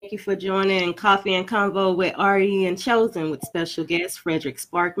Thank you for joining Coffee and Convo with RE and Chosen with special guest Frederick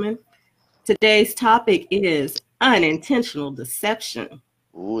Sparkman. Today's topic is unintentional deception.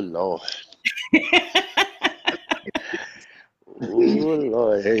 Oh Lord. Oh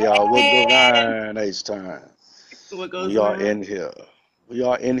Lord. Hey y'all, what goes on each time? What goes We are on? in here. We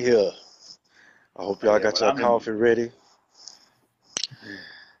are in here. I hope y'all got your coffee ready.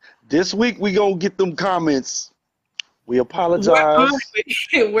 This week we gonna get them comments. We apologize.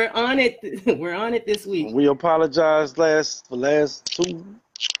 We're on it. We're on it this week. We apologize last week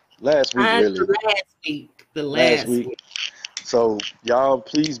really. The last week. So y'all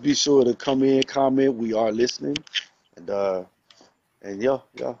please be sure to come in, comment. We are listening. And yeah,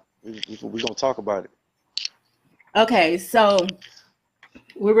 we gonna talk about it. Okay, so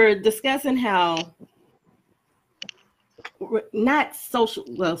we were discussing how not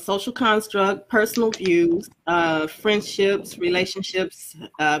social construct, personal views, friendships, relationships,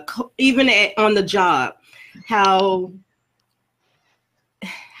 even on the job. How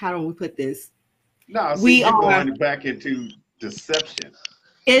do we put this? No, see, you're going back into deception.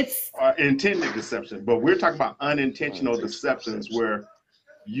 It's intended deception, but we're talking about unintentional deceptions where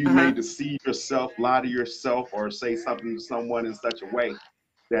you may deceive yourself, lie to yourself, or say something to someone in such a way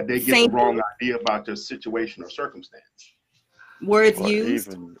that they get the wrong idea about your situation or circumstance. Words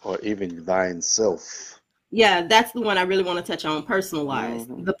used. Or even thine self. Yeah, that's the one I really want to touch on, personalized,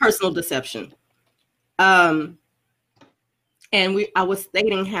 the personal deception. And I was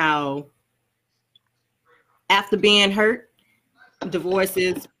stating how after being hurt,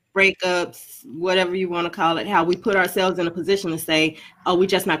 divorces, breakups, whatever you want to call it, how we put ourselves in a position to say, oh, we're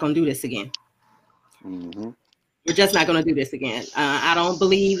just not going to do this again. We're just not going to do this again. I don't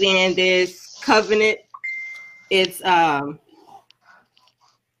believe in this covenant. It's,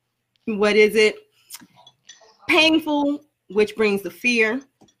 what is it? Painful, which brings the fear,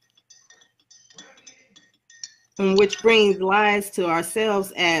 and which brings lies to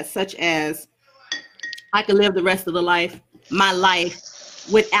ourselves such as, I could live the rest of my life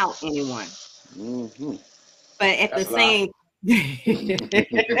without anyone. But at the same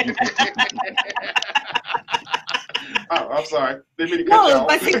oh, I'm sorry. No,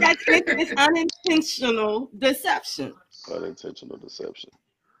 but see, it's unintentional deception. Unintentional deception.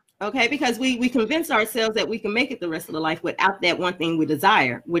 Okay, because we convince ourselves that we can make it the rest of the life without that one thing we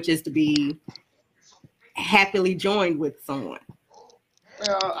desire, which is to be happily joined with someone.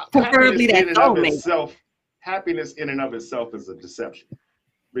 Preferably that soulmate. Happiness in and of itself is a deception,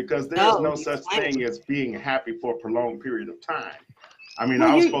 because there is no such thing as being happy for a prolonged period of time. I mean,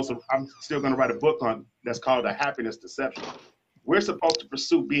 I'm still going to write a book on that's called A Happiness Deception. We're supposed to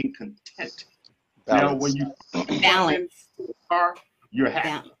pursue being content. Now, when you balance the car, you're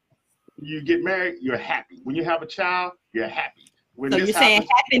happy. When you get married, you're happy. When you have a child, you're happy. So you're saying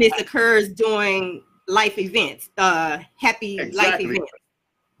happiness occurs during life events, life events.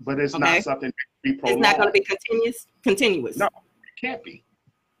 But it's not something that can be prolonged. It's not going to be continuous. No, it can't be.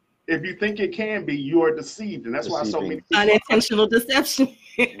 If you think it can be, you are deceived, and that's why so many people unintentional deception.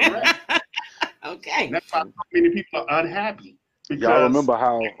 Right. Okay. And that's why so many people are unhappy. Y'all remember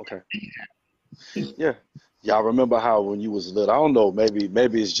how? Okay. Yeah. Y'all remember how when you was little? I don't know.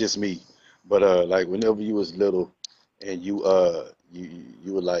 Maybe it's just me, but like whenever you was little, and you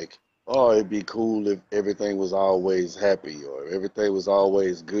were like, oh, it'd be cool if everything was always happy or everything was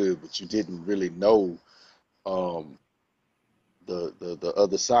always good, but you didn't really know the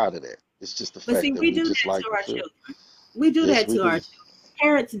other side of that. It's just the fact that we just like our children. We do that to our children.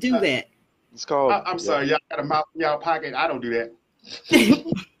 Parents do that. It's called. I'm sorry, y'all got a mouth in y'all pocket. I don't do that.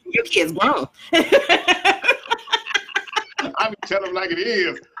 Your kid's grown. I tell them like it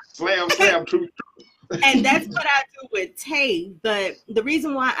is. Slam, truth. And that's what I do with Tay. But the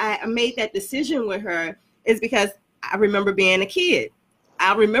reason why I made that decision with her is because I remember being a kid.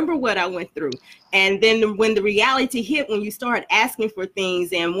 I remember what I went through. And then when the reality hit, when you start asking for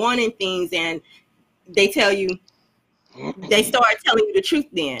things and wanting things, and they start telling you the truth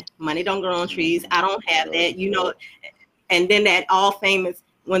then. Money don't grow on trees. I don't have that, And then that all famous,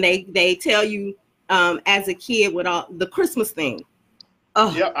 when they tell you as a kid with all the Christmas thing.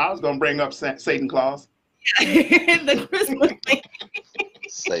 Oh. Yeah, I was going to bring up Satan Claus. The Christmas thing.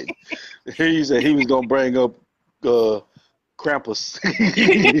 Satan. He said he was going to bring up Krampus.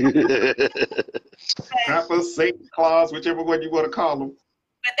 Krampus, Satan Claus, whichever one you want to call them.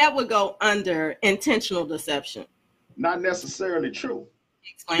 But that would go under intentional deception. Not necessarily true.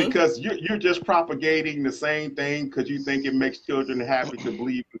 Explain. Because you're just propagating the same thing because you think it makes children happy to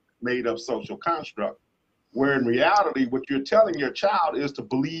believe it's made up social construct. Where in reality, what you're telling your child is to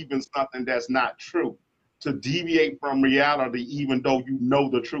believe in something that's not true. to deviate from reality even though you know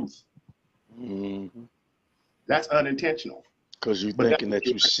the truth. Mm-hmm. That's unintentional. Because you're thinking that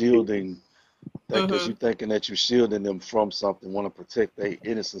you're shielding, because you're thinking that you're shielding them from something, want to protect their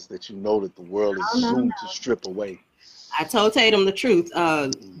innocence that you know that the world is soon to strip away. I told Tatum the truth.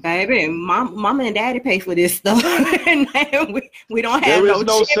 Baby, mama and daddy pay for this stuff. And we don't have There is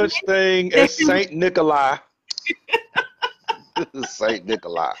no such thing as Saint Nikolai. Saint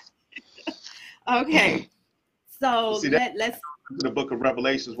Nikolai. Okay. So see, let's the book of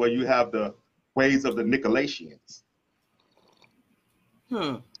Revelations where you have the ways of the Nicolaitans.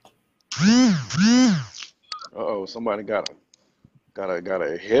 Uh-oh, somebody got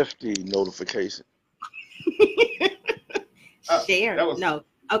a hefty notification. Share. That was no.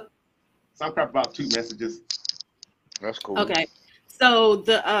 some crap about 2 messages. That's cool. Okay. So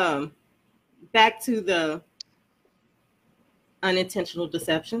the back to the unintentional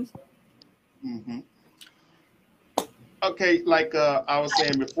deceptions. Okay, like I was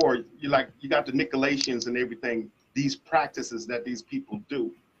saying before, you got the Nicolaitans and everything, these practices that these people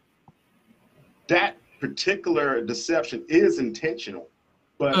do. That particular deception is intentional,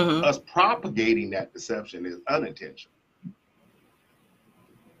 but us propagating that deception is unintentional.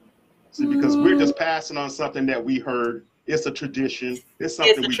 See, because we're just passing on something that we heard. It's a tradition. It's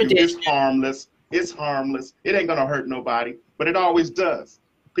something we do. It's harmless. It's harmless. It ain't gonna hurt nobody, but it always does.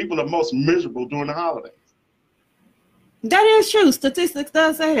 People are most miserable during the holidays. That is true. Statistics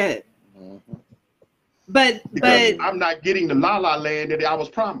does say that. But I'm not getting the la la land that I was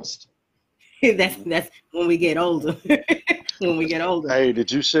promised. that's when we get older. When we get older. Hey, did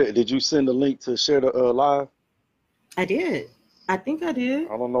you send a link to share the live? I did. I think I did.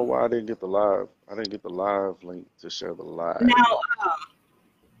 I don't know why I didn't get the live. I didn't get the live link to share the live. Now,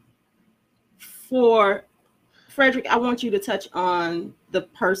 for Frederick, I want you to touch on the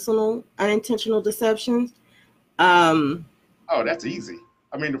personal unintentional deceptions. Oh, that's easy.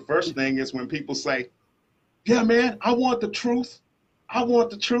 I mean, the first thing is when people say, yeah, man, I want the truth. I want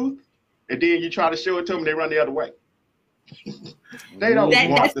the truth. And then you try to show it to them, they run the other way. They don't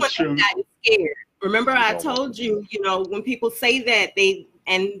want the truth. That's scared. Remember, I told you, when people say that,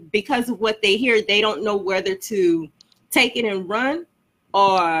 and because of what they hear, they don't know whether to take it and run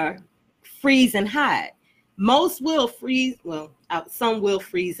or freeze and hide. Most will freeze. Well, some will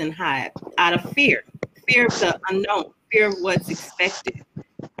freeze and hide out of fear of the unknown, fear of what's expected,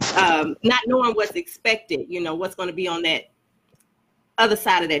 not knowing what's expected, what's going to be on that other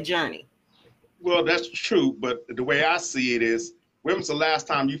side of that journey. Well, that's true. But the way I see it is, when was the last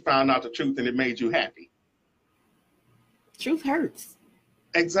time you found out the truth and it made you happy? Truth hurts.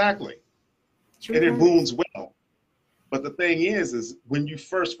 Exactly. And it wounds well. But the thing is when you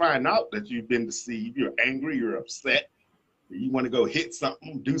first find out that you've been deceived, you're angry, you're upset, you want to go hit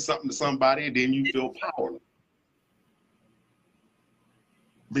something, do something to somebody, and then you feel powerless.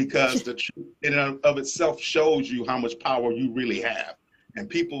 Because the truth in and of itself shows you how much power you really have. And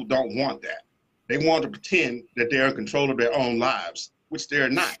people don't want that. They want to pretend that they're in control of their own lives, which they're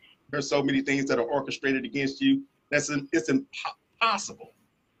not. There's so many things that are orchestrated against you. It's impossible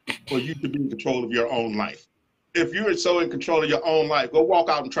for you to be in control of your own life. If you're so in control of your own life, go walk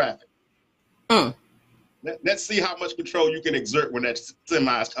out in traffic. Let's see how much control you can exert when that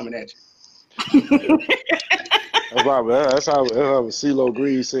semi is coming at you. That's how CeeLo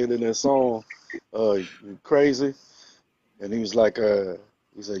Green said in that song, "You crazy," and he was like,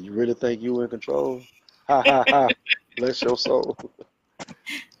 he said, "You really think you in control? Ha ha ha! Bless your soul."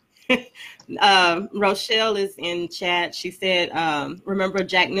 Rochelle is in chat. She said, "Remember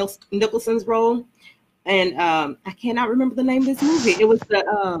Jack Nicholson's role?" And I cannot remember the name of this movie. It was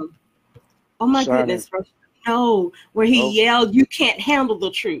the oh my goodness, no, where he yelled, "You can't handle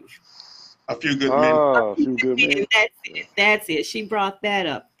the truth." A Few Good Men. A Few Good Men. That's it. She brought that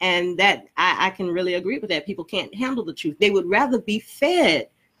up, and that I can really agree with that. People can't handle the truth. They would rather be fed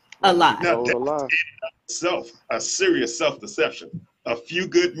a lie. Now, a serious self-deception. A Few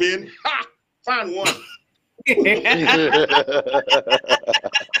Good Men. Ha! Find one.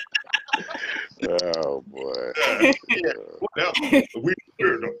 Oh boy.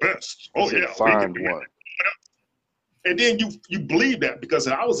 We're the best. Oh yeah. Find one. And then you believe that because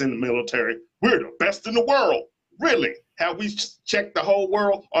I was in the military. We're the best in the world. Really? Have we checked the whole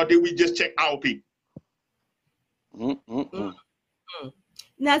world, or did we just check our people?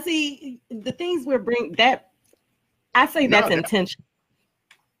 Now, see, the things we're bringing, that I say that's intentional.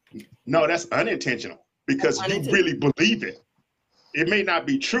 No, that's unintentional because you really believe it. It may not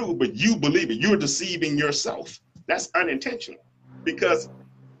be true, but you believe it. You're deceiving yourself. That's unintentional because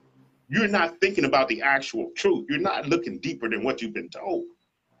you're not thinking about the actual truth. You're not looking deeper than what you've been told.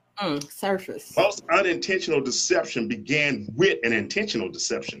 Surface. Most unintentional deception began with an intentional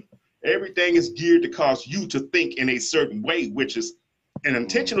deception. Everything is geared to cause you to think in a certain way, which is an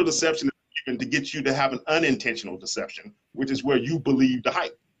intentional deception is given to get you to have an unintentional deception, which is where you believe the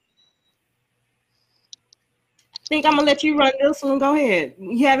hype. Think I'm gonna let you run this one. Go ahead.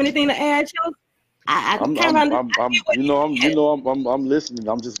 You have anything to add, Joe? I'm listening.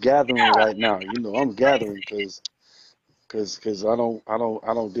 I'm just gathering right now. I'm gathering because I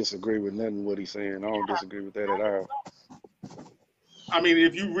don't disagree with nothing what he's saying. I don't disagree with that at all. I mean,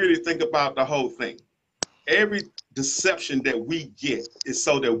 if you really think about the whole thing, every deception that we get is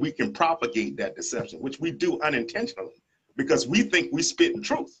so that we can propagate that deception, which we do unintentionally because we think we spit the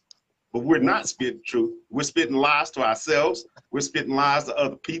truth, but we're not spitting truth. We're spitting lies to ourselves. We're spitting lies to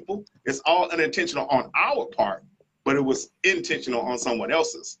other people. It's all unintentional on our part, but it was intentional on someone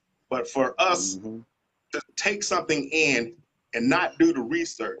else's. But for us to take something in and not do the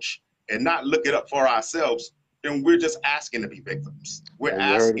research and not look it up for ourselves, then we're just asking to be victims. We're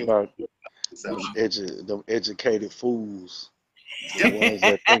asking heard about deception. them educated fools, the ones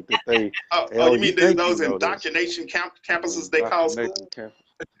that think that they. You mean those indoctrination campuses they call school?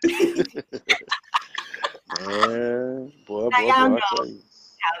 Man, boy, I tell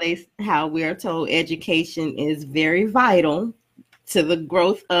you. How we're told education is very vital to the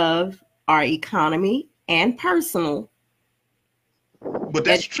growth of our economy and personal. But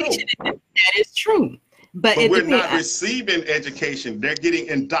that's true. That is true. But we're not receiving education. They're getting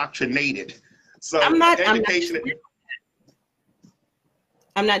indoctrinated. So I'm not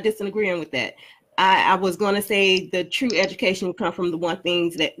disagreeing with that. I was going to say the true education comes from the one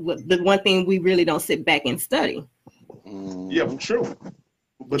thing we really don't sit back and study. Yeah, true.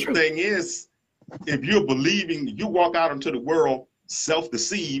 But the thing is, if you're believing, you walk out into the world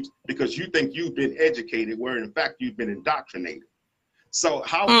self-deceived because you think you've been educated, where in fact you've been indoctrinated. So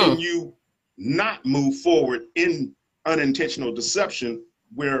how can you not move forward in unintentional deception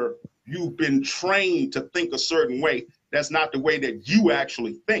where you've been trained to think a certain way? That's not the way that you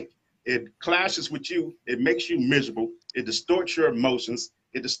actually think. It clashes with you. It makes you miserable. It distorts your emotions.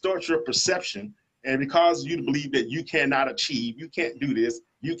 It distorts your perception. And it causes you to believe that you cannot achieve. You can't do this.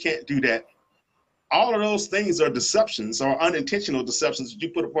 You can't do that. All of those things are deceptions or unintentional deceptions that you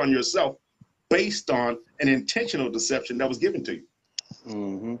put upon yourself based on an intentional deception that was given to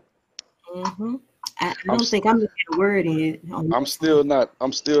you. I don't think I'm getting a word in. I'm still not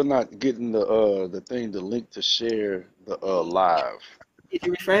getting the thing, the link to share the live. Did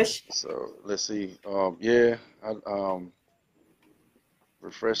you refresh? So let's see. Yeah, I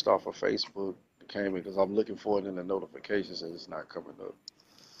refreshed off of Facebook. It came because I'm looking for it in the notifications and it's not coming up.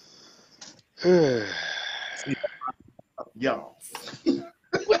 Y'all.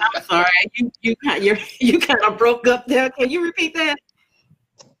 Well, I'm sorry. You kind of broke up there. Can you repeat that?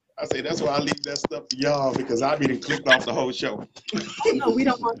 I say that's why I leave that stuff to y'all because I been clicked off the whole show. No, we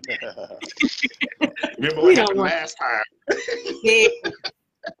don't want that. Remember what happened last time? Yeah.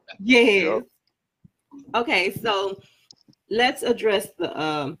 Yes. Okay, so let's address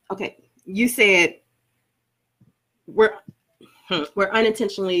the okay. You said we're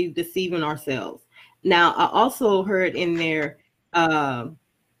unintentionally deceiving ourselves. Now, I also heard in there, I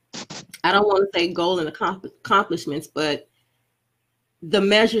don't want to say goal and accomplishments, but the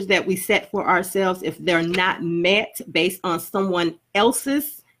measures that we set for ourselves, if they're not met based on someone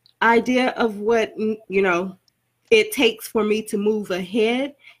else's idea of what, it takes for me to move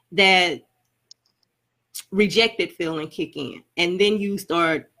ahead, that rejected feeling kick in. And then you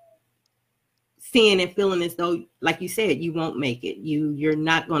start seeing and feeling as though, like you said, you won't make it. You're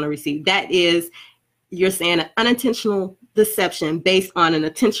not going to receive. That is, you're saying an unintentional deception based on an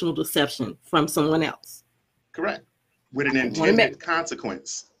intentional deception from someone else. Correct. With an intended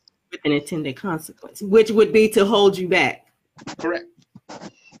consequence. With an intended consequence, which would be to hold you back. Correct.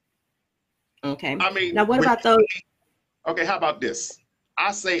 Okay. I mean, now what about those? Okay, how about this?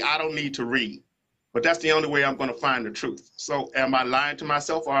 I say I don't need to read, but that's the only way I'm going to find the truth. So am I lying to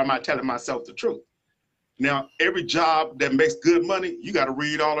myself or am I telling myself the truth? Now, every job that makes good money, you got to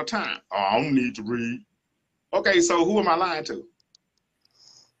read all the time. Oh, I don't need to read. Okay, so who am I lying to?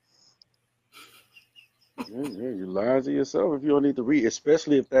 Yeah, you're lying to yourself if you don't need to read,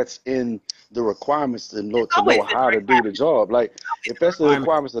 especially if that's in the requirements to know how to do the job. Like, if that's the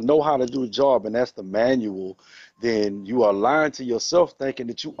requirements to know how to do the job and that's the manual, then you are lying to yourself thinking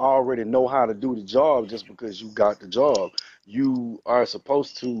that you already know how to do the job just because you got the job. You are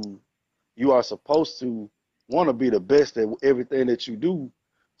supposed to want to be the best at everything that you do.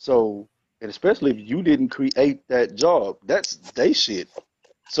 So, and especially if you didn't create that job, that's they shit.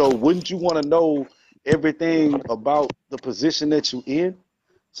 So wouldn't you want to know everything about the position that you're in?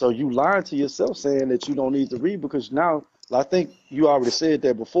 So you lying to yourself saying that you don't need to read because now I think you already said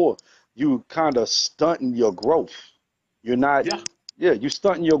that before. You kind of stunting your growth. You're not, Yeah, yeah, you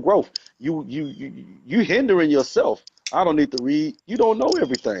stunting your growth. You hindering yourself. I don't need to read. You don't know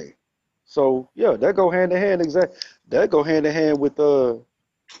everything. So yeah, that go hand in hand. Exact. That go hand in hand with that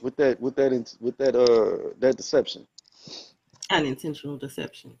deception. Unintentional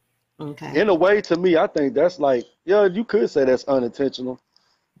deception. Okay. In a way, to me, I think that's like, yeah, you could say that's unintentional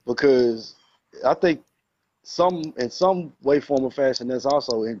because I think some in some way, form, or fashion that's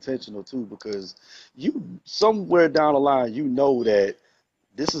also intentional too because you somewhere down the line you know that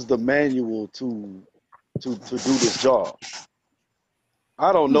this is the manual to do this job.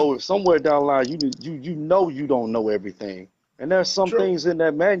 I don't Hmm. know if somewhere down the line you know you don't know everything, and there's some true. things in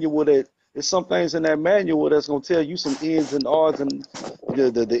that manual that there's some things in that manual that's gonna tell you some ins and odds and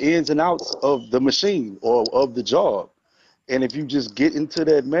the ins and outs of the machine or of the job. And if you just get into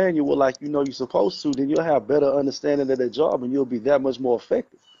that manual like you know you're supposed to, then you'll have better understanding of that job and you'll be that much more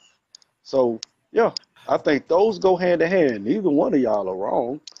effective. So yeah, I think those go hand in hand. Neither one of y'all are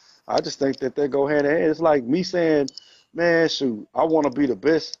wrong. I just think that they go hand in hand. It's like me saying, man, shoot, I want to be the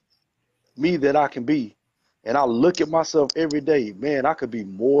best me that I can be. And I look at myself every day, man, I could be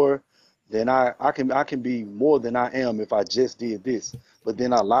more than I can be more than I am if I just did this. But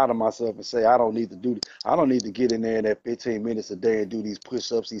then I lie to myself and say I don't need to do I don't need to get in there in that 15 minutes a day and do these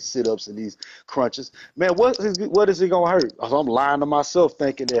push-ups, these sit-ups and these crunches. Man, what is it gonna hurt? So I'm lying to myself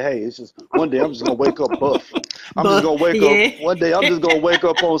thinking that hey, it's just one day I'm just gonna wake up buff. I'm just But gonna wake up yeah. one day I'm just gonna wake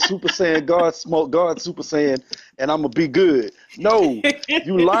up on Super Saiyan God smoke God Super Saiyan and I'm gonna be good. No,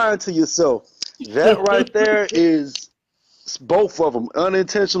 you lying to yourself. That right there is both of them,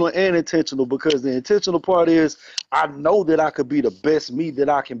 unintentional and intentional, because the intentional part is I know that I could be the best me that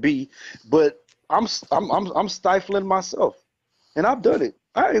I can be, but I'm stifling myself, and I've done it.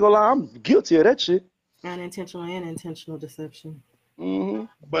 I ain't gonna lie, I'm guilty of that shit. Unintentional and intentional deception. Hmm.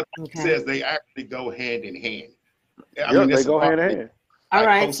 But like he Okay. says, they actually go hand in hand. I mean, Yep, they it's a go part hand in of it, hand. All like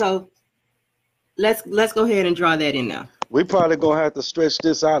right. post. So let's go ahead and draw that in now. We probably gonna have to stretch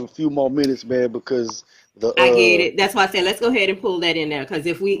this out a few more minutes, man, because the I get it. That's why I said let's go ahead and pull that in there because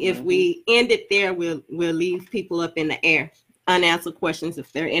if mhm. we end it there, we'll leave people up in the air, unanswered questions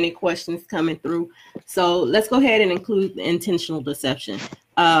if there are any questions coming through. So let's go ahead and include the intentional deception.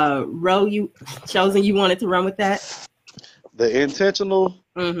 Ro, you chosen. You wanted to run with that. The intentional.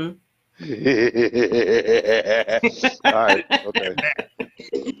 Mm-hmm. All right, okay.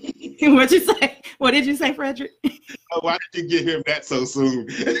 What'd you say? What did you say, Frederick? Oh, why did you give him that so soon?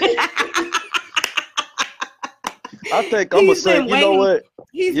 I think I'm gonna He's say, been waiting.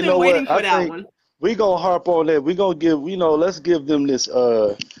 He's you been know waiting what? I for that think one. we gonna harp on that. We gonna give, let's give them this,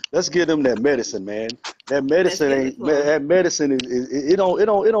 let's give them that medicine, man. That Let's medicine give it ain't, to him. that medicine it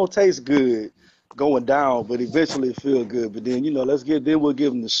don't taste good going down, but eventually it feel good. But then, then we'll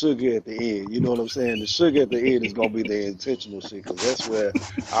give them the sugar at the end. You know what I'm saying? The sugar at the end is gonna be the intentional shit, because that's where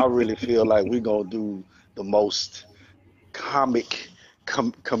I really feel like we gonna do the most comic,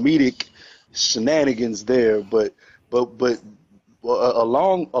 comedic shenanigans there. But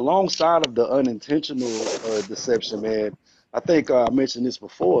alongside of the unintentional deception, man, I think I mentioned this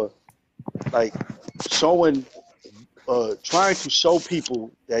before. Like showing, trying to show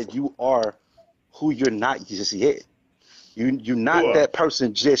people that you are who you're not just yet. You're not Sure. that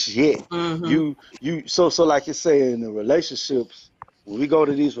person just yet. Mm-hmm. So like you say in the relationships, when we go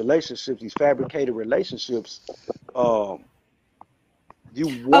to these relationships, these fabricated relationships, um, you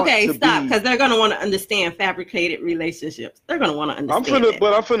want Okay, to stop, be. because they're gonna want to understand fabricated relationships. They're gonna want to I'm understand finna, that.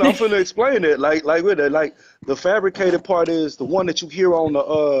 but I'm finna explain it. Like with it, like the fabricated part is the one that you hear on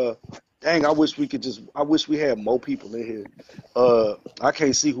the. Dang, I wish we had more people in here. I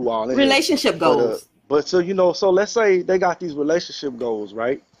can't see who all in here, Relationship but goals. so so let's say they got these relationship goals,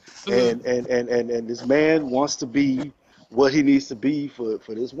 right? Mm-hmm. And this man wants to be what he needs to be for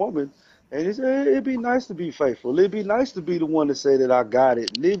this woman. And he said, it'd be nice to be faithful. It'd be nice to be the one to say that I got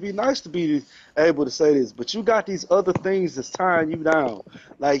it. And it'd be nice to be able to say this. But you got these other things that's tying you down.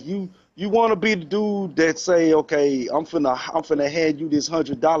 Like you want to be the dude that say, okay, I'm finna hand you this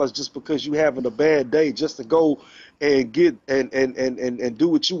 $100 just because you having a bad day, just to go and get and do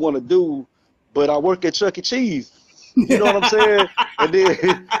what you want to do. But I work at Chuck E. Cheese. You know what I'm saying? And then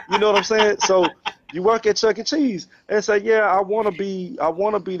you know what I'm saying? So you work at Chuck E. Cheese and say, yeah, I wanna be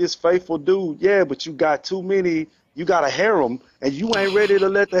this faithful dude. Yeah, but you got too many You got a harem, and you ain't ready to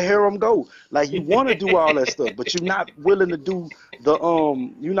let the harem go. Like you want to do all that stuff, but you're not willing to do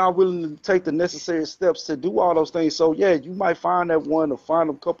you're not willing to take the necessary steps to do all those things. So yeah, you might find that one or find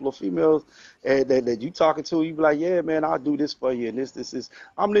a couple of females that you talking to. You be like, yeah, man, I'll do this for you, and this is.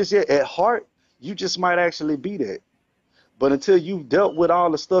 I'm this. Yeah, at heart, you just might actually be that. But until you've dealt with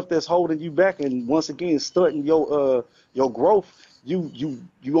all the stuff that's holding you back, and once again stunting your growth, you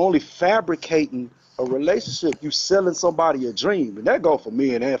only fabricating a relationship. You selling somebody a dream, and that go for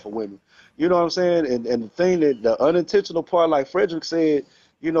men and for women. You know what I'm saying? And the thing that the unintentional part, like Frederick said,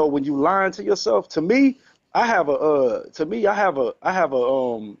 when you lying to yourself. I have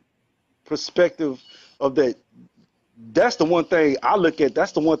a perspective of that. That's the one thing I look at.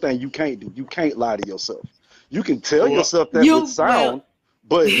 That's the one thing you can't do. You can't lie to yourself. You can tell Well, yourself that with You sound, well.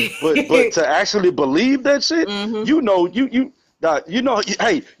 but to actually believe that shit, Hmm.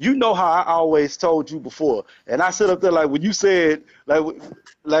 hey, how I always told you before, and I sit up there like when you said like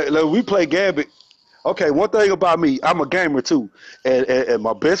we play Gambit. Okay, one thing about me, I'm a gamer too, and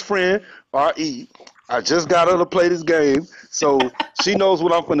my best friend Re, I just got her to play this game, so she knows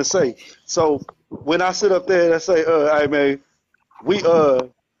what I'm gonna say. So when I sit up there and I say, hey man, we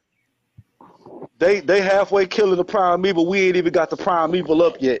they halfway killing the primeval. We ain't even got the primeval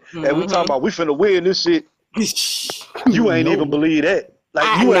up yet, and we talking Hmm. about we finna win this shit. You ain't even No, believe that.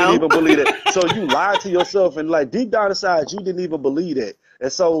 Like I you ain't know. even believe that. So you lied to yourself, and like deep down inside, you didn't even believe that.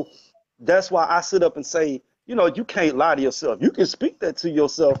 And so that's why I sit up and say, you can't lie to yourself. You can speak that to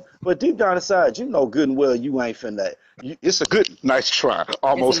yourself, but deep down inside, you know good and well you ain't finna. It's a good, nice try. It's a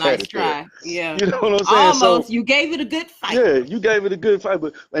Almost had nice it there. try. Yeah. You know what I'm saying? So Almost. You gave it a good fight. yeah, you gave it a good fight,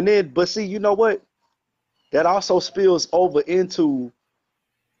 but see, you know what? That also spills over into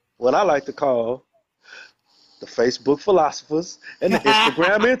what I like to call the Facebook philosophers and the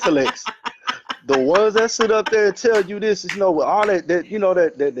Instagram intellects. The ones that sit up there and tell you this is with all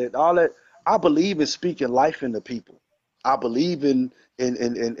that all that. I believe in speaking life into people. I believe in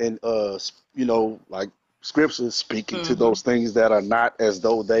like scriptures speaking to Hmm. those things that are not as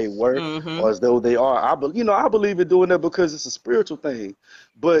though they were or Hmm. as though they are. I believe in doing that because it's a spiritual thing.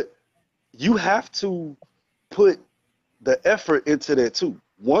 But you have to put the effort into that too.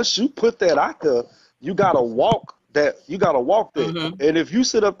 Once you put that out there, you gotta walk that. You gotta walk that. Hmm. And if you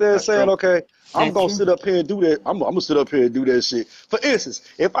sit up there that's saying, true. "Okay, I'm That's gonna true. sit up here and do that," I'm gonna sit up here and do that shit. For instance,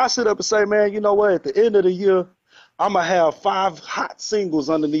 if I sit up and say, "Man, you know what? At the end of the year, I'm gonna have 5 hot singles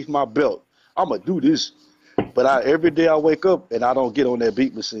underneath my belt. I'm gonna do this." But every day I wake up and I don't get on that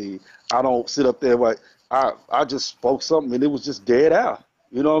beat machine. I don't sit up there like I just spoke something and it was just dead out.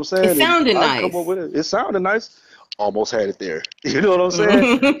 You know what I'm It saying? And sounded I come up nice. with it. It sounded nice. Almost had it there. You know what I'm saying?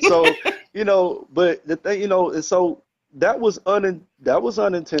 Hmm. So, but the thing, and so that was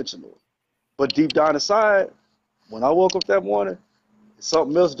unintentional. But deep down inside, when I woke up that morning,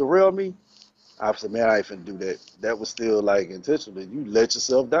 something else derailed me. I said, man, I ain't finna do that. That was still like intentional. You let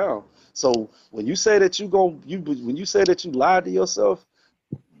yourself down. So when you say that when you say that you lied to yourself,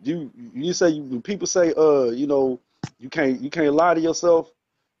 you say when people say, you can't lie to yourself.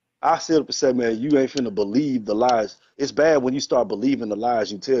 I sit up and say, man, you ain't finna believe the lies. It's bad when you start believing the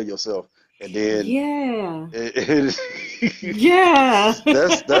lies you tell yourself, and then Yeah. it, Yeah.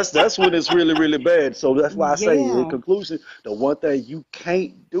 that's when it's really really bad. So that's why I say in Yeah. conclusion, the one thing you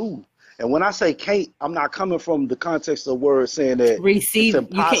can't do, and when I say can't, I'm not coming from the context of words saying that it's Receive.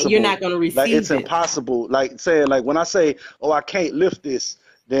 You can't. You're impossible. not going to Like it's receive it. impossible. Like saying like when I say, oh, I can't lift this,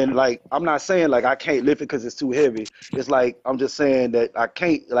 then like I'm not saying like I can't lift it because it's too heavy. It's like I'm just saying that I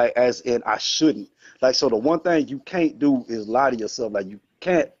can't like as in I shouldn't. Like so the one thing you can't do is lie to yourself. Like you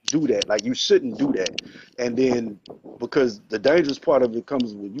can't do that. Like you shouldn't do that. And then because the dangerous part of it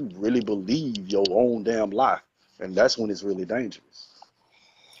comes when you really believe your own damn lie, and that's when it's really dangerous.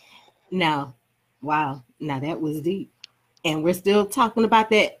 Now, wow. Now that was deep. And we're still talking about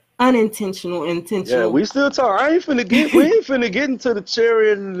that unintentional, Yeah, intentional. we still talk. We ain't finna get into the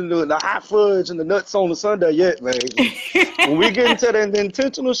cherry and the hot fudge and the nuts on the Sunday yet, man. When we get into the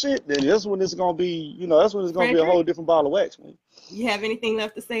intentional shit, then that's when it's gonna be, that's when it's gonna be a whole Frederick, different bottle of wax, man. you have anything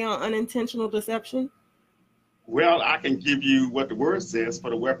left to say on unintentional deception? Well, I can give you what the word says: for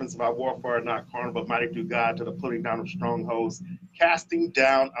the weapons of our warfare are not carnal, but mighty through God to the pulling down of strongholds, casting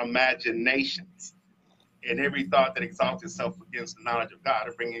down imaginations, and every thought that exalts itself against the knowledge of God,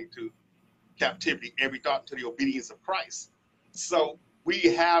 and bringing to captivity every thought to the obedience of Christ. So we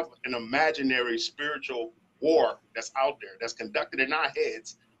have an imaginary spiritual war that's out there, that's conducted in our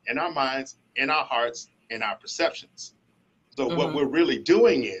heads, in our minds, in our hearts, in our perceptions. So what Mm-hmm. we're really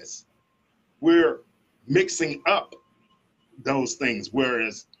doing is we're mixing up those things.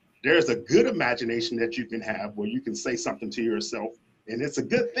 Whereas there's a good imagination that you can have where you can say something to yourself, and it's a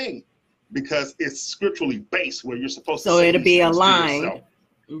good thing because it's scripturally based where you're supposed to say it'll be aligned. yourself.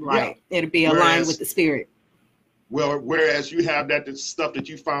 Right. Yeah. It'll be aligned with the spirit. Well, whereas you have that stuff that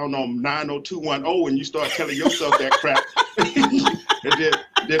you found on 90210 and you start telling yourself that crap, and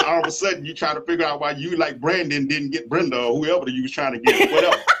then all of a sudden you try to figure out why you, like Brandon, didn't get Brenda or whoever you was trying to get,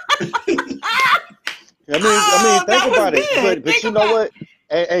 whatever. I mean, think about it. But you know what?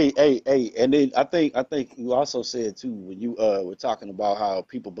 Hey, and then I think you also said too when you were talking about how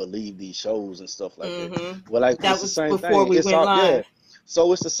people believe these shows and stuff like that. Well, like that it's was the same before thing. we went live. Yeah.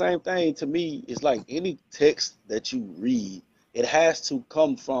 So it's the same thing to me. It's like any text that you read, it has to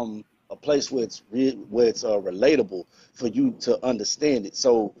come from a place where it's relatable for you to understand it.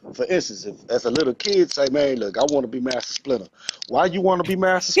 So, for instance, if as a little kid say, "Man, look, I want to be Master Splinter." Why you want to be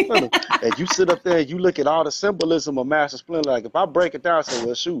Master Splinter? And you sit up there and you look at all the symbolism of Master Splinter. Like if I break it down, I say,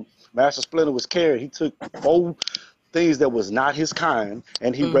 "Well, shoot, Master Splinter was carried. He took 4 things that was not his kind,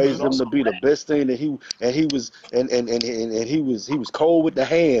 and he raised them to be the best thing that he was cold with the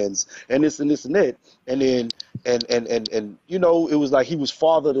hands and this and that, and then and you know, it was like he was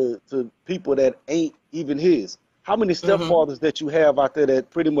father to people that ain't even his. How many stepfathers that you have out there that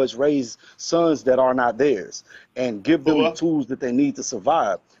pretty much raise sons that are not theirs and give them the tools that they need to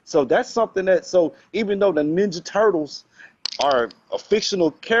survive? So that's something that, so even though the Ninja Turtles are a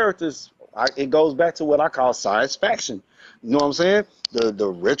fictional characters, it goes back to what I call science fiction. You know what I'm saying?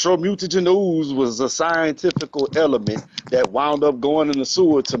 The retro mutagen ooze was a scientific element that wound up going in the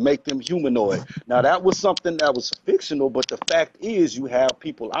sewer to make them humanoid. Now that was something that was fictional, but the fact is you have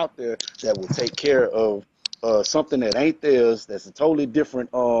people out there that will take care of something that ain't theirs, that's a totally different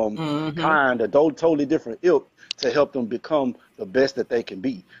kind, a totally different ilk, to help them become the best that they can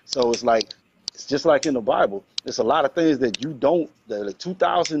be. So it's just like in the Bible. There's a lot of things that you don't, that like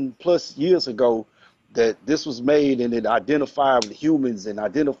 2,000 plus years ago, that this was made and it identified with humans and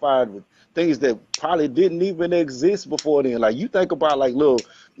identified with things that probably didn't even exist before then. Like you think about like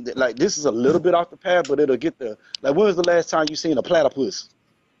this is a little bit off the path, but it'll get there. Like when was the last time you seen a platypus?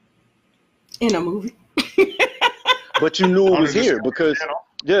 In a movie. But you knew it was here because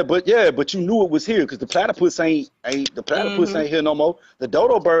but you knew it was here because the platypus ain't here no more. The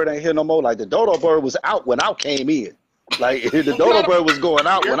dodo bird ain't here no more. Like the dodo bird was out when I came in. Like the dodo bird was going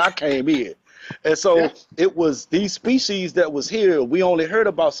out when I came in. And so it was these species that was here we only heard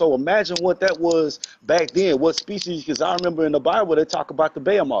about. So imagine what that was back then. What species? Because I remember in the Bible they talk about the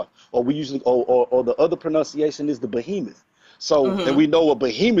behemoth, or we usually or the other pronunciation is the behemoth. So and we know a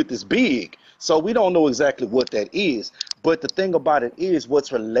behemoth is big. So we don't know exactly what that is. But the thing about it is, what's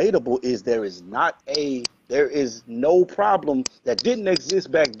relatable is there is no problem that didn't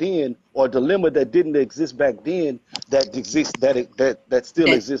exist back then, or dilemma that didn't exist back then that exists that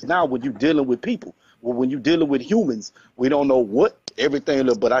still exists now when you're dealing with people. Well, when you're dealing with humans, we don't know what everything.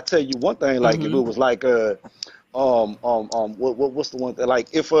 But I tell you one thing, like if it was like what's the one that, like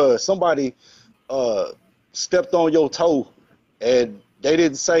if somebody stepped on your toe and they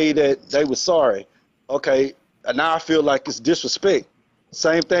didn't say that they were sorry, okay, and now I feel like it's disrespect.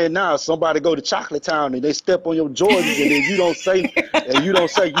 Same thing now. Somebody go to Chocolate Town and they step on your Jordans and then you don't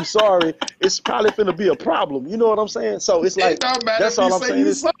say you sorry. It's probably finna be a problem. You know what I'm saying? So it's like that's all I'm saying.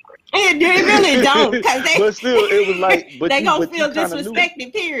 It really don't, because but still, it was like, they gonna feel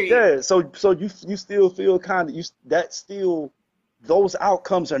disrespected. Period. Yeah. So you still feel kind of those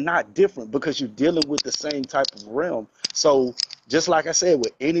outcomes are not different because you're dealing with the same type of realm. So just like I said,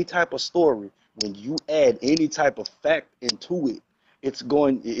 with any type of story, when you add any type of fact into it,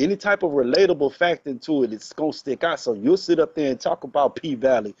 any type of relatable fact into it, it's going to stick out. So you'll sit up there and talk about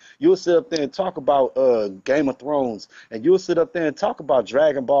P-Valley. You'll sit up there and talk about Game of Thrones. And you'll sit up there and talk about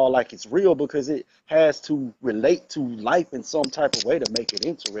Dragon Ball like it's real because it has to relate to life in some type of way to make it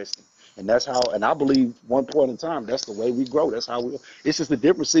interesting. And that's how, and I believe one point in time, that's the way we grow. That's how it's just the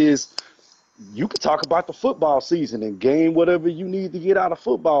difference is you could talk about the football season and gain whatever you need to get out of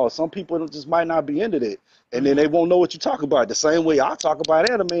football. Some people just might not be into that. And then they won't know what you're talking about. The same way I talk about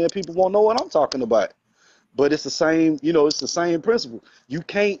anime and people won't know what I'm talking about. But it's the same, it's the same principle. You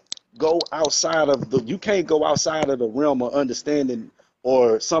can't go outside of the realm of understanding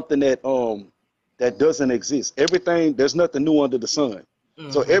or something that doesn't exist. Everything, there's nothing new under the sun.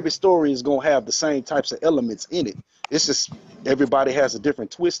 So every story is gonna have the same types of elements in it. It's just everybody has a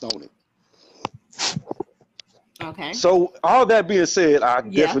different twist on it. Okay. So all that being said, I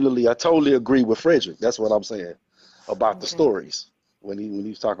totally agree with Frederick. That's what I'm saying about the stories when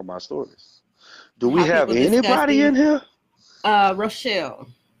he's talking about stories. Do we have anybody in here? Rochelle.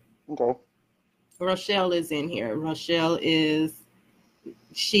 Okay. Rochelle is in here. Rochelle is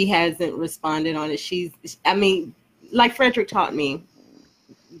she hasn't responded on it. I mean, like Frederick taught me,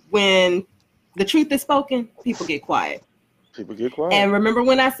 when the truth is spoken, people get quiet. People get quiet. And remember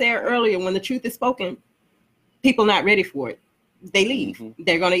when I said earlier, when the truth is spoken, people not ready for it. They leave. Mm-hmm.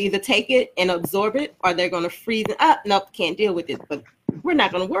 They're going to either take it and absorb it, or they're going to freeze it up. Nope, can't deal with it. But we're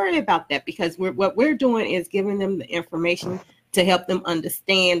not going to worry about that, because what we're doing is giving them the information to help them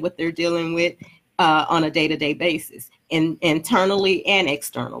understand what they're dealing with on a day-to-day basis, internally and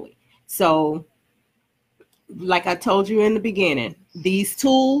externally. So, like I told you in the beginning, these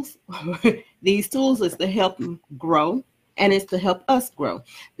tools is to help them grow, and it's to help us grow.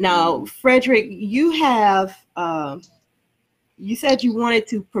 Now, Frederick, you have you said you wanted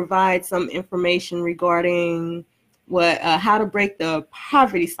to provide some information regarding how to break the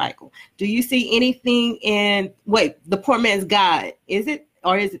poverty cycle. Do you see anything in The Poor Man's Guide? Is it,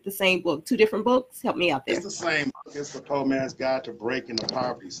 or is it the same book? Two different books? Help me out there. It's the same book. It's The Poor Man's Guide to Breaking the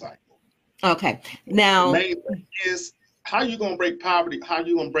Poverty Cycle. Okay. Now, the main thing is, how you gonna break poverty? How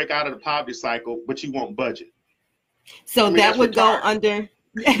you gonna break out of the poverty cycle, but you won't budget? So that would go under.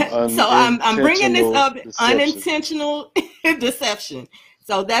 So I'm bringing this up, unintentional deception.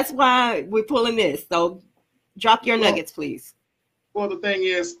 So that's why we're pulling this. So drop your nuggets, please. Well, the thing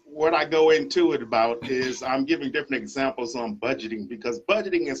is, what I go into it about is I'm giving different examples on budgeting, because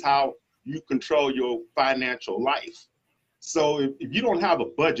budgeting is how you control your financial life. So if you don't have a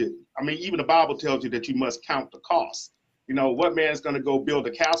budget, I mean, even the Bible tells you that you must count the cost. You know, what man is going to go build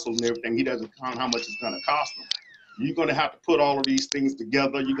a castle and everything? He doesn't count how much it's going to cost him. You're going to have to put all of these things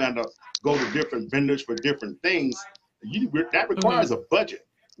together. You're going to go to different vendors for different things. That requires a budget.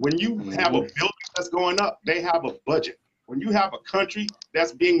 When you have a building that's going up, they have a budget. When you have a country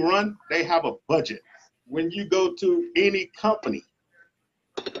that's being run, they have a budget. When you go to any company,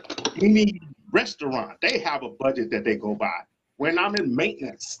 any restaurant, they have a budget that they go by. When I'm in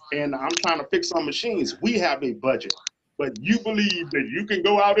maintenance and I'm trying to fix some machines, we have a budget. But you believe that you can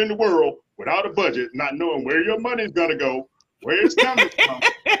go out in the world without a budget, not knowing where your money is going to go, where it's coming from,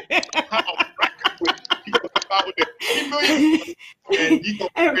 and you go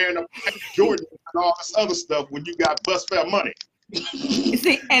wearing a Jordan and all this other stuff when you got bus fare money.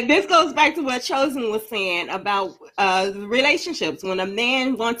 See, and this goes back to what Chosen was saying about relationships. When a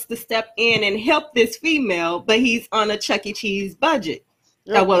man wants to step in and help this female, but he's on a Chuck E. Cheese budget.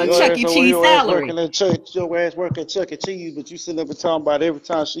 Yep. A Chuck E. Cheese salary. Your ass working Chuck E. Cheese, but you sitting up and talking about every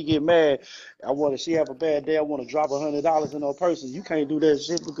time she get mad, she have a bad day, I want to drop $100 in her purse. You can't do that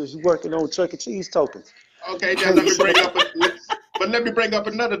shit because you working on Chuck E. Cheese tokens. Okay, now let me bring up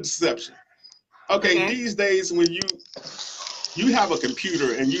another deception. Okay, these days when you have a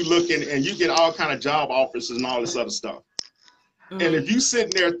computer and you looking and you get all kind of job offers and all this other stuff. And if you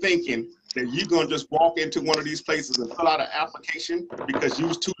sitting there thinking that you're going to just walk into one of these places and fill out an application because you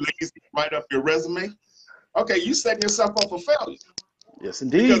was too lazy to write up your resume, okay, you setting yourself up for failure. Yes,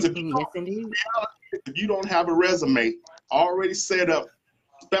 indeed. Because if you don't have a resume already set up,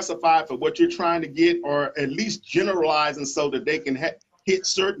 specified for what you're trying to get, or at least generalizing so that they can hit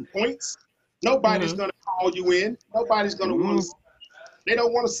certain points, nobody's going to call you in. Nobody's going to want to. They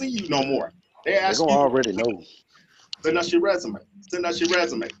don't want to see you no more. They ask you already know. Send us your resume. Send us your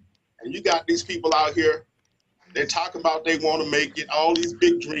resume. And you got these people out here. They talk about they want to make it, all these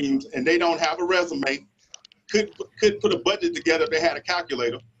big dreams, and they don't have a resume. Couldn't put a budget together if they had a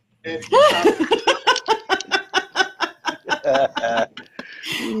calculator. And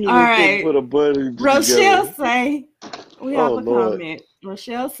all right. Rochelle say, we have a comment.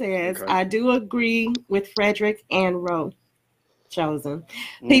 Rochelle says, I do agree with Frederick and Ro. Chosen.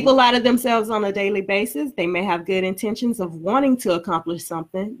 People lie to themselves on a daily basis. They may have good intentions of wanting to accomplish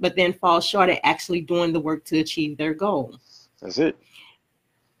something, but then fall short at actually doing the work to achieve their goal. That's it.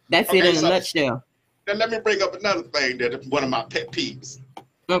 That's it in a nutshell. Then let me bring up another thing that is one of my pet peeves.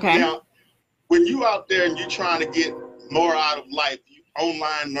 Okay. Now, when you out there and you're trying to get more out of life,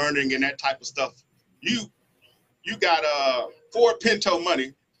 online learning and that type of stuff, you got for Pinto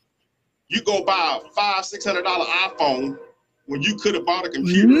money, you go buy a $500-600 iPhone when you could have bought a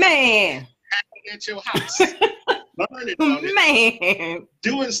computer. Man. At your house. Learning on it.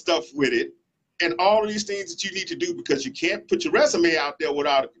 Doing stuff with it. And all of these things that you need to do, because you can't put your resume out there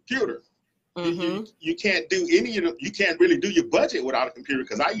without a computer. You can't do you can't really do your budget without a computer,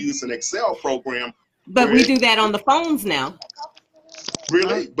 because I use an Excel program. But we do that on the phones now.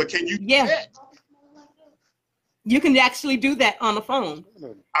 Really? But can you do that? You can actually do that on the phone.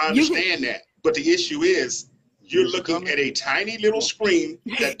 I understand that. But the issue is, you're looking at a tiny little screen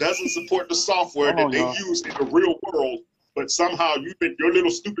that doesn't support the software that they use in the real world, but somehow you think your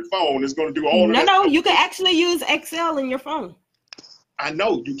little stupid phone is going to do all of that. No, you can actually use Excel in your phone. I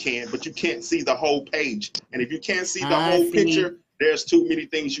know you can, but you can't see the whole page. And if you can't see the whole picture, there's too many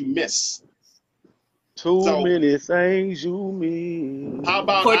things you miss. Too many things you miss. How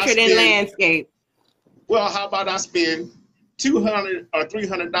about portrait and landscape? Well, how about I spend $200 or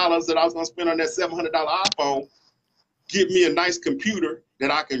 $300 that I was going to spend on that $700 iPhone, give me a nice computer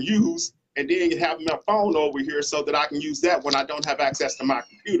that I can use, and then have my phone over here so that I can use that when I don't have access to my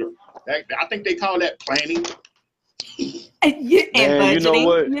computer. I think they call that planning. And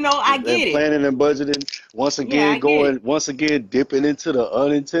budgeting. You know what? I get it. Planning and budgeting. Once again, dipping into the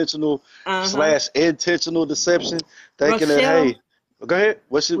unintentional / intentional deception, thinking that, hey, go ahead.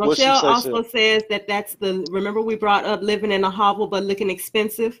 Rochelle also says that's remember we brought up living in a hovel but looking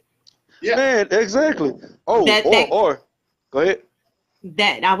expensive? Yeah. Man, exactly. Oh, or go ahead.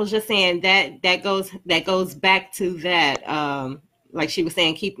 That I was just saying that goes back to that, like she was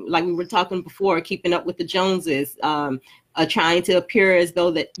saying, like we were talking before, keeping up with the Joneses, trying to appear as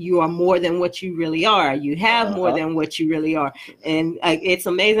though that you are more than what you really are. You have more than what you really are. And it's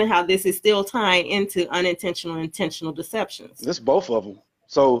amazing how this is still tying into unintentional and intentional deceptions. It's both of them.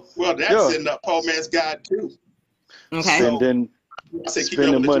 So that's in the poor man's guide too. Okay.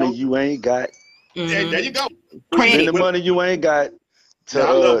 Spending money you ain't got. Mm-hmm. There you go. Spending money you ain't got.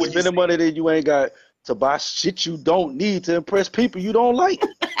 Spending money that you ain't got to buy shit you don't need to impress people you don't like.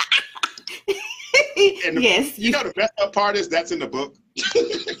 And you know the best part is that's in the book.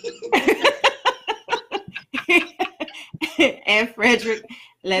 And Frederick,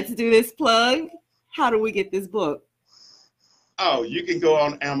 let's do this plug. How do we get this book? Oh, you can go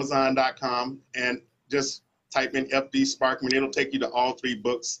on Amazon.com and just type in FD Sparkman. It'll take you to all 3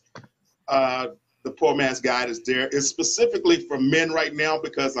 books. The Poor Man's Guide is there. It's specifically for men right now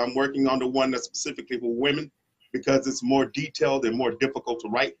because I'm working on the one that's specifically for women because it's more detailed and more difficult to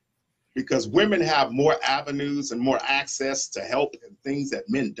write because women have more avenues and more access to help and things that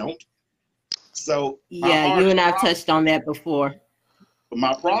men don't. So yeah, you and I've touched on that before. But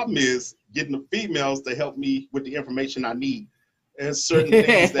my problem is getting the females to help me with the information I need. And certain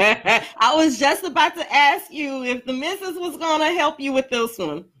things that I was just about to ask you if the missus was going to help you with this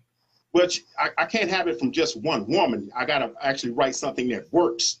one. But I can't have it from just one woman. I got to actually write something that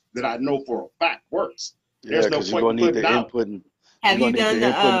works, that I know for a fact works. There's no point in putting it out. Have you done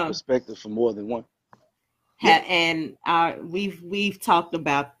the perspective for more than one? And we've talked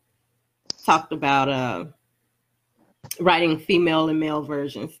about writing female and male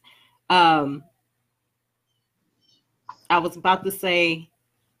versions. I was about to say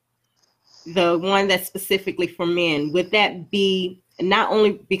the one that's specifically for men. Would that be not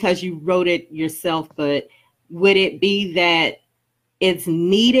only because you wrote it yourself, but would it be that it's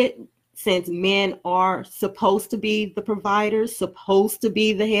needed since men are supposed to be the providers, supposed to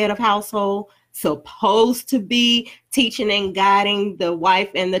be the head of household, supposed to be teaching and guiding the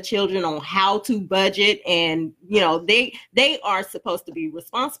wife and the children on how to budget, and they are supposed to be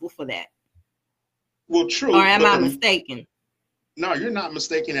responsible for that? Well, true. Or am I mistaken? No, you're not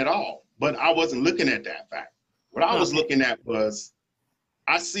mistaken at all. But I wasn't looking at that fact. What I was looking at was,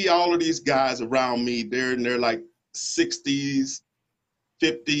 I see all of these guys around me. They're in their like 60s,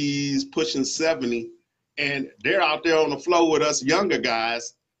 50s, pushing 70, and they're out there on the floor with us younger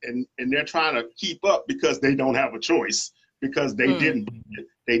guys, and they're trying to keep up because they don't have a choice, because they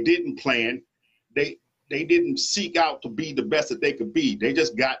didn't plan, they didn't seek out to be the best that they could be. They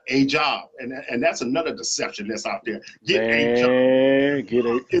just got a job, and that's another deception that's out there. Get a job,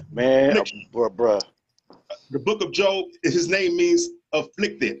 bruh. The book of Job, his name means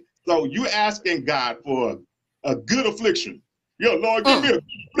afflicted. So you're asking God for a good affliction. Yo, Lord, give me a good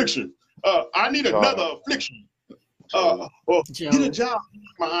affliction. I need another affliction. Or get a job.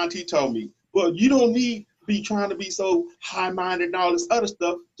 My auntie told me, well, you don't need to be trying to be so high-minded and all this other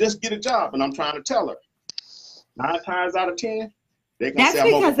stuff. Just get a job. And I'm trying to tell her. 9 times out of 10, that's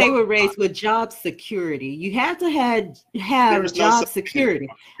because they were raised with job security. You have to have job security.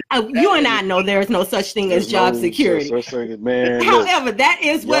 You and I know there is no such thing as job security. However, that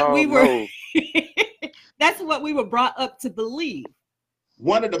is what we were. That's what we were brought up to believe.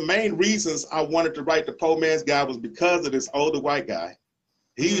 One of the main reasons I wanted to write the Poor Man's Guide was because of this older white guy.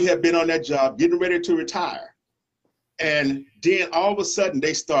 He had been on that job, getting ready to retire, and then all of a sudden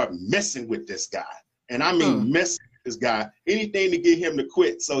they start messing with this guy. And I mean messing with this guy, anything to get him to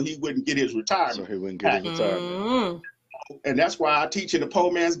quit so he wouldn't get his retirement. So he wouldn't get his retirement. And that's why I teach in the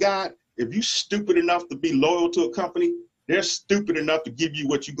Poor Man's Guide, if you're stupid enough to be loyal to a company, they're stupid enough to give you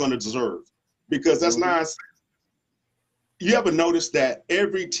what you're going to deserve. Because that's nonsense. You ever notice that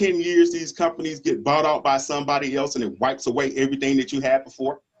every 10 years, these companies get bought out by somebody else and it wipes away everything that you had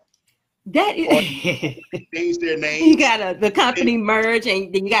before? That or is, change their names. you gotta the company merge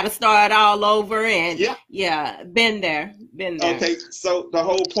and then you gotta start all over and been there. Okay, so the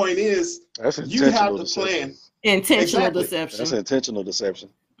whole point is That's you have intentional to deception. plan. Intentional Exactly. deception. That's intentional deception.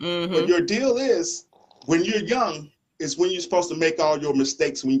 But your deal is when you're young is when you're supposed to make all your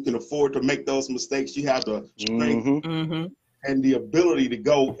mistakes, when you can afford to make those mistakes. You have the strength and the ability to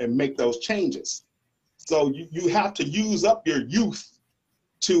go and make those changes. So you have to use up your youth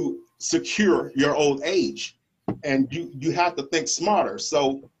to secure your old age. And you have to think smarter.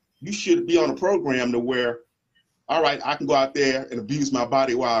 So you should be on a program to where, all right, I can go out there and abuse my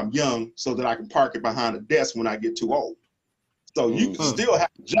body while I'm young so that I can park it behind a desk when I get too old. So you can still have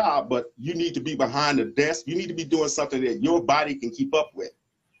a job, but you need to be behind the desk. You need to be doing something that your body can keep up with.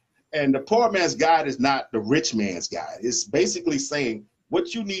 And the poor man's guide is not the rich man's guide. It's basically saying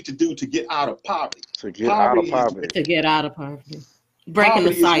what you need to do to get out of poverty. To get out of poverty. To get out of poverty. Breaking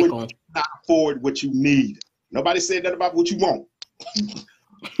the cycle. Is when you cannot afford what you need. Nobody said that about what you want.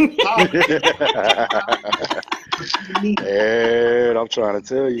 And I'm trying to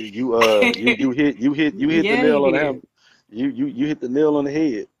tell you, you hit the nail on the head. You hit the nail on the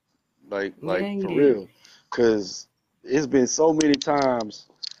head, like for real, because it's been so many times.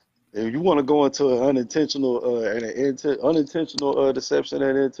 If you want to go into an unintentional deception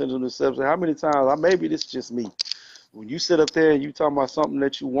and intentional deception, how many times? Maybe this is just me. When you sit up there and you talking about something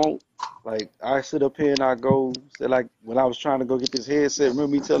that you want, like I sit up here and I go, say like when I was trying to go get this headset,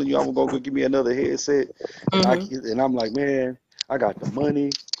 remember me telling you I'm gonna go get me another headset, and I'm like, man, I got the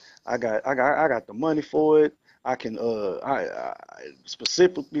money, I got the money for it. I can I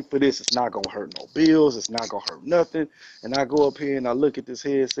specifically for this, it's not gonna hurt no bills, it's not gonna hurt nothing. And I go up here and I look at this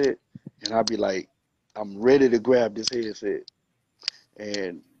headset, and I be like, I'm ready to grab this headset,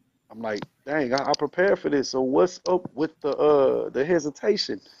 and I'm like, dang, I prepared for this. So what's up with the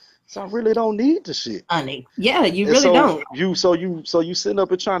hesitation? So I really don't need the shit. Honey, yeah, you really don't. You sitting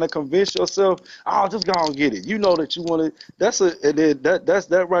up and trying to convince yourself, oh, just go and get it. You know that you want it.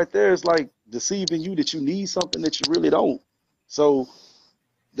 That right there is like deceiving you that you need something that you really don't. So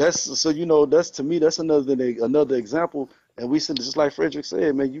that's to me that's another example. And we said just like Frederick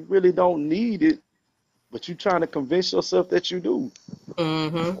said, man, you really don't need it, but you trying to convince yourself that you do.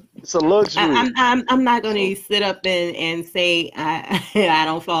 It's a luxury. I'm not going to sit up and say I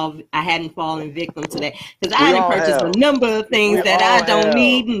hadn't fallen victim to that, because I done purchased a number of things that I don't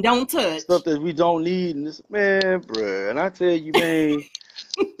need and don't touch. Stuff that we don't need, and this, man, bruh. And I tell you, man,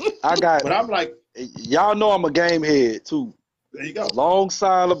 But I'm like, y'all know I'm a game head too. There you go.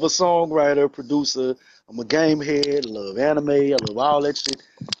 Alongside of a songwriter, producer, I'm a game head. I love anime. I love all that shit.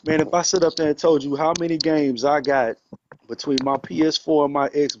 Man, if I sit up there and told you how many games I got between my PS4 and my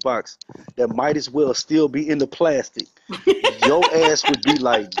Xbox that might as well still be in the plastic, your ass would be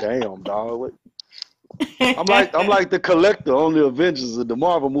like, damn, dog. What? I'm like the collector on the Avengers of the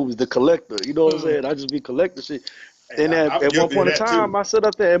Marvel movies, the collector. You know what I'm saying? I just be collecting shit. And at one point in time, I set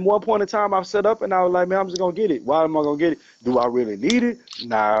up there. At one point in time, I set up and I was like, man, I'm just gonna get it. Why am I gonna get it? Do I really need it?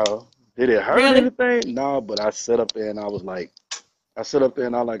 No. Did it hurt anything? No. But I set up there and I was like, I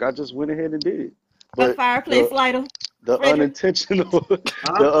just went ahead and did it. But a fireplace lighter. The unintentional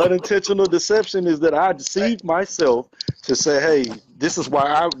deception is that I deceived myself to say, hey, this is why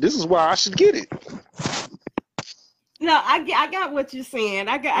I should get it. No, I got what you're saying.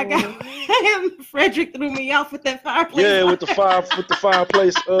 I got Frederick threw me off with that fireplace. Yeah, with the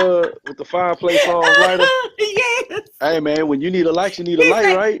fireplace lighter. Yes. Hey man, when you need a light, you need a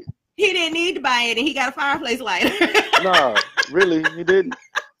light, right? He didn't need to buy it, and he got a fireplace lighter. Nah, really, he didn't.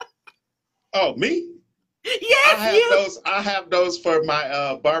 Oh, me? Yes, I have those for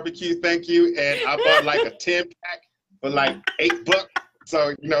my barbecue. Thank you. And I bought like a 10-pack for like $8.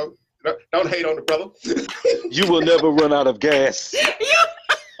 So don't hate on the brother. You will never run out of gas.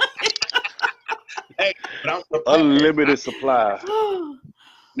 Hey, but I'm unlimited supply.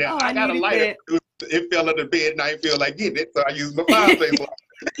 Now I got a lighter. It fell in the bed and I didn't feel like getting it, so I used my fireplace lighter.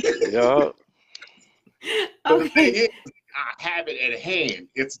 Yeah. But the thing is, I have it at hand.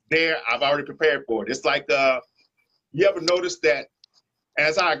 It's there. I've already prepared for it. It's like you ever notice that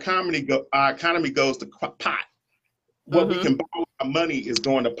as our economy goes to pot, what we can buy with our money is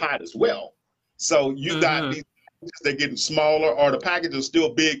going to pot as well. So you got these packages, they're getting smaller, or the packages are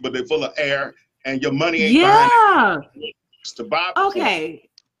still big, but they're full of air, and your money ain't behind it to buy. Okay,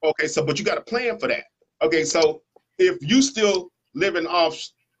 so but you got a plan for that. Okay, so if you still living off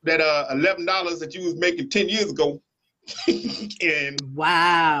that $11 that you was making 10 years ago, and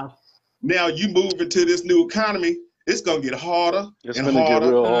wow, now you move into this new economy, it's gonna get harder and harder, get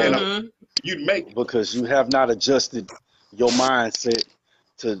real hard. You make it because you have not adjusted your mindset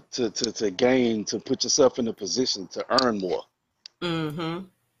to put yourself in a position to earn more. Mm-hmm.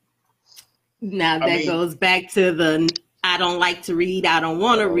 Now I that mean, goes back to the I don't like to read, I don't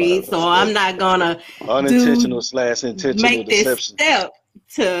want to read, so I'm not gonna Unintentional slash intentional make this deception. step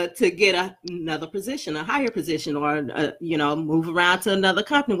to get another position, a higher position, or move around to another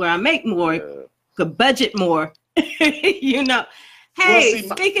company where I make more, Yeah. could budget more. you know. well, Hey, see,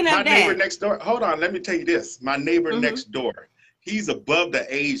 speaking my of neighbor that, next door. Hold on, let me tell you this. My neighbor mm-hmm, next door, he's above the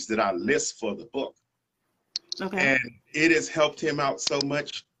age that I list for the book, okay, and it has helped him out so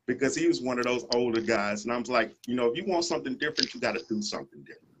much because he was one of those older guys, and I was like, if you want something different, you got to do something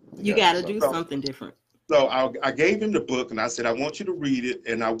different. You you gotta do got to do something. So, something different. so I gave him the book, and I said, I want you to read it,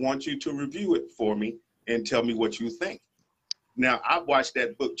 and I want you to review it for me and tell me what you think. Now, I've watched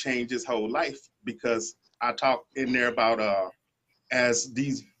that book change his whole life because I talk in there about as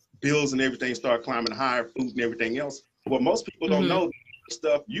these bills and everything start climbing higher, food and everything else. What most people don't Mm-hmm. know,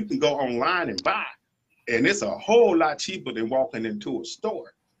 stuff you can go online and buy, and it's a whole lot cheaper than walking into a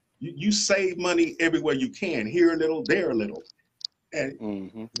store. You save money everywhere you can, here a little, there a little. And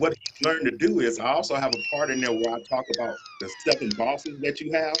Mm-hmm. what you learn to do is I also have a part in there where I talk about the 7 bosses that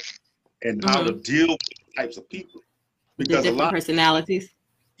you have and how to Mm-hmm. deal with types of people. The Because a different lot, personalities.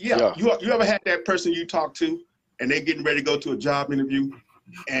 yeah, Yeah. you ever had that person you talk to and they getting ready to go to a job interview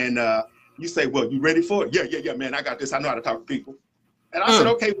and you say, well, you ready for it? Yeah, man, I got this. I know how to talk to people. And I said,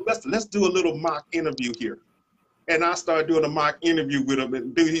 Mm. okay, well, let's do a little mock interview here. And I started doing a mock interview with him.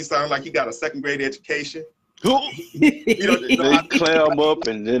 And dude, he sounded like he got a 2nd grade education. He don't know They how to clam up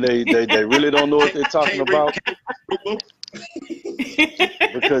and then they really don't know what they're talking can't read, about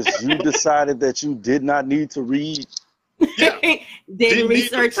because you decided that you did not need to read. yeah, Didn't didn't need to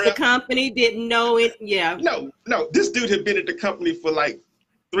research the prep. company, didn't know it. Yeah. No, this dude had been at the company for like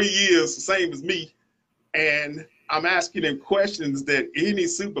 3 years, the same as me. And I'm asking him questions that any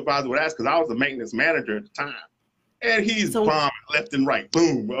supervisor would ask because I was a maintenance manager at the time. And he's So bombing left and right.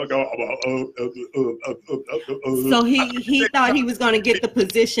 Boom. so he thought he was going to get the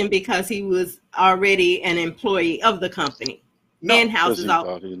position because he was already an employee of the company. No, And Because houses he out.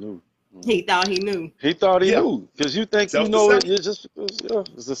 thought he knew. He thought he knew. He thought he yeah, knew. Because you think you know it, self-deception. you just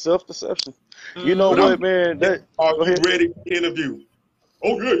it's a self-deception. You know But Mm-hmm. I'm what, man? That are go you ahead. ready for the interview?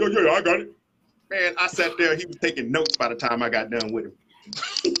 Oh, yeah, I got it. Man, I sat there. He was taking notes by the time I got done with him.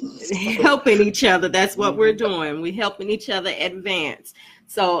 So, Helping each other. That's what we're Mm-hmm. doing. We're helping each other advance.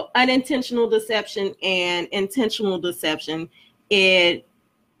 So unintentional deception and intentional deception, it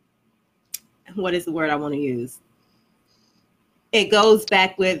what is the word I want to use? It goes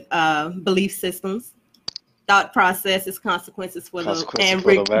back with belief systems, thought processes, consequences for them, Consequences and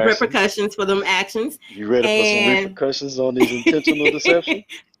for them actions. repercussions for them actions. You ready for some And repercussions on these intentional deception?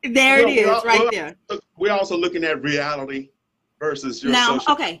 there it well, is, right there. we're also looking at reality versus your Now,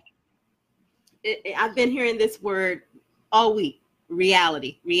 social. okay, I've been hearing this word all week.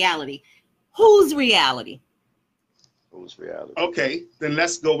 Reality, reality. Whose reality? Whose reality? Okay, then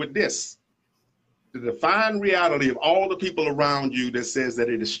let's go with this. The defined reality of all the people around you that says that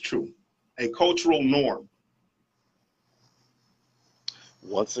it is true. A cultural norm.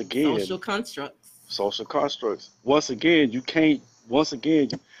 Once again, Social constructs. social constructs. Once again, you can't. Once again,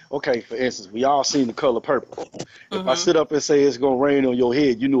 okay. For instance, we all seen The Color Purple. If I Mm-hmm. sit up and say it's gonna rain on your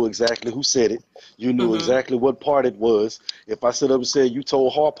head, you knew exactly who said it. You knew Mm-hmm. exactly what part it was. If I sit up and say you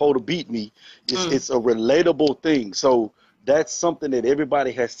told Harpo to beat me, it's a relatable thing. So that's something that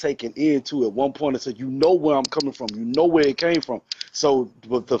everybody has taken into at one point and said, you know where I'm coming from, you know where it came from. So,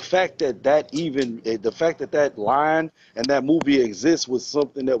 but the fact that that line and that movie exists was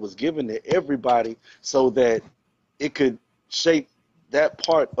something that was given to everybody so that it could shape that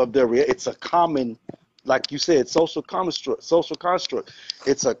part of their it's a common, like you said, social construct.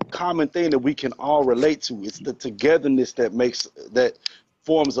 It's a common thing that we can all relate to. It's the togetherness that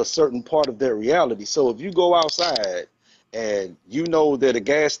forms a certain part of their reality. So if you go outside and you know that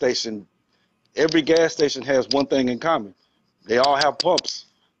every gas station has one thing in common. They all have pumps.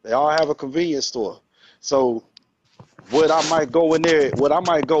 They all have a convenience store. So what I might go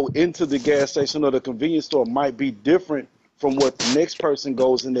into the gas station or the convenience store might be different from what the next person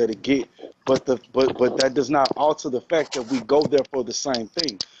goes in there to get. But that does not alter the fact that we go there for the same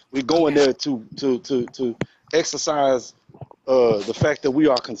thing. We go in Okay. there to exercise the fact that we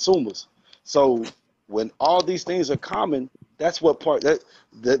are consumers. So when all these things are common, that's what part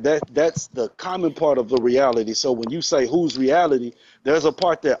that's the common part of the reality. So when you say whose reality, there's a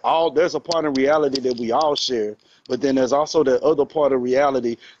part in reality that we all share, but then there's also that other part of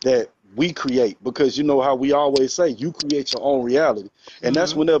reality that we create, because you know how we always say you create your own reality, and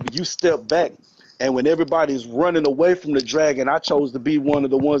that's Mm-hmm. whenever you step back And when everybody's running away from the dragon, I chose to be one of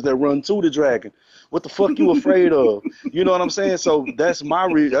the ones that run to the dragon. What the fuck you afraid of? You know what I'm saying? So that's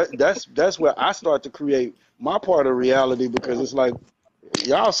that's where I start to create my part of reality, because it's like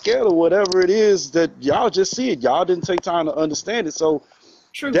y'all scared of whatever it is that y'all just see it. Y'all didn't take time to understand it. So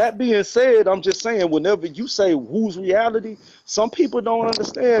Truth. that being said, I'm just saying, whenever you say whose reality, some people don't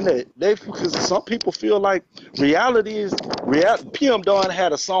understand that. Because some people feel like reality is real. PM Dawn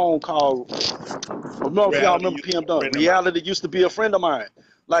had a song called, I don't know if y'all remember PM Dawn. Reality used to be a friend of mine.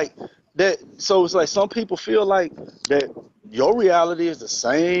 Like that. So it's like some people feel like that your reality is the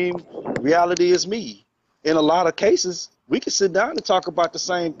same reality as me. In a lot of cases, we can sit down and talk about the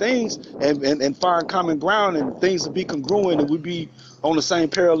same things and find common ground, and things will be congruent, and we be on the same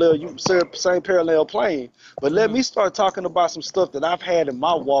parallel plane. But let me start talking about some stuff that I've had in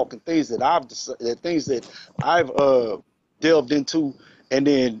my walk, and things that I've delved into, and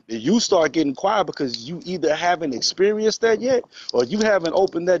then you start getting quiet because you either haven't experienced that yet, or you haven't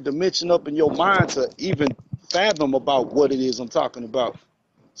opened that dimension up in your mind to even fathom about what it is I'm talking about.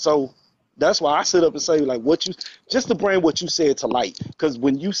 So that's why I sit up and say, like, just to bring what you said to light. Because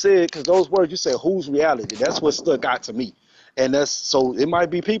when you said, because those words you said, whose reality, that's what stuck out to me. And so it might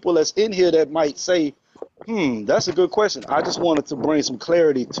be people that's in here that might say, that's a good question. I just wanted to bring some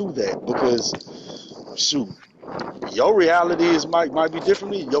clarity to that, because shoot, your reality might be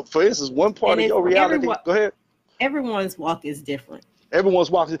different than your. For instance, one part of your reality. Go ahead. Everyone's walk is different.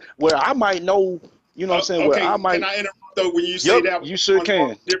 Everyone's walking where I might know. You know what I'm saying? Okay, where I might. Can I interrupt though? When you say that, you sure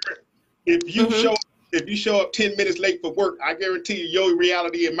can. Different. If you show up 10 minutes late for work, I guarantee you your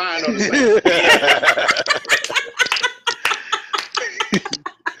reality and mine are the same.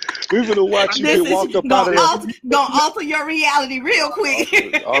 We're gonna watch you get walked up out of there. Gonna alter your reality real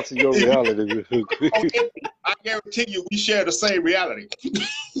quick. Alter your reality real quick. I guarantee you we share the same reality.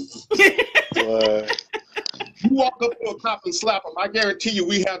 You walk up to a cop and slap him, I guarantee you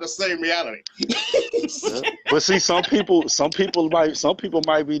we have the same reality. But see, some people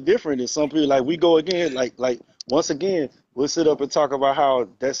might be different, and some people, like, we go again, like once again, we'll sit up and talk about how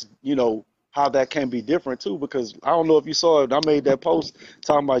that's, how that can be different too, because I don't know if you saw it. I made that post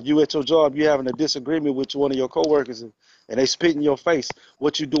talking about you at your job, you having a disagreement with one of your coworkers, and they spit in your face.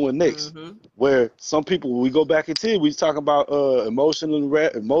 What you doing next? Where some people, we go back into it, we talk about emotional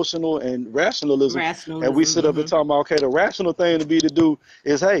and rationalism, and we sit up and talk about, okay, the rational thing to do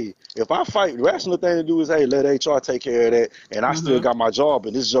is, hey, if I fight, the rational thing to do is, hey, let HR take care of that, and I still got my job,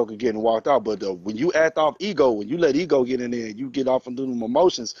 and this joker getting walked out. But when you act off ego, when you let ego get in there, and you get off and do them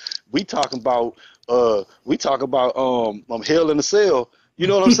emotions, we talk about hell in the cell. You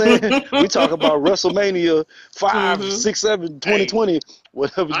know what I'm saying? We talk about WrestleMania 5, 6, 7, 2020,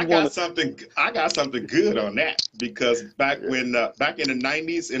 whatever you want. I got something good on that, because back in the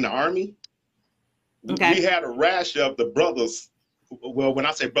 90s in the Army, we had a rash of the brothers. Well, when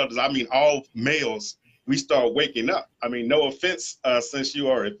I say brothers, I mean all males. We start waking up. I mean, no offense, since you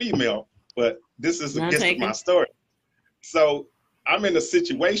are a female, but this is the gist of my story. So I'm in a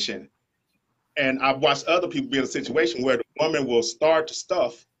situation, and I've watched other people be in a situation where the woman will start to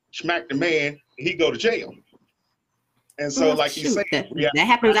stuff, smack the man, and he go to jail. And so, like you said, that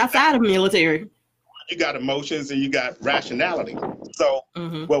happens outside of military. You got emotions and you got rationality. So,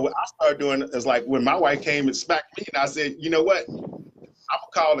 well, what I started doing is, like, when my wife came and smacked me, and I said, you know what? I'm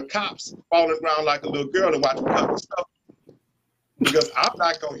gonna call the cops, falling around like a little girl, and watch them come and stuff, because I'm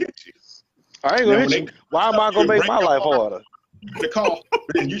not gonna hit you. I ain't gonna hit you. Why am I gonna make my life harder? The call, but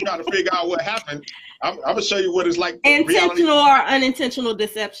then you try to figure out what happened. I'm gonna show you what it's like. Intentional or unintentional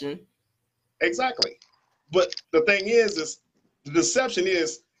deception. Exactly. But the thing is the deception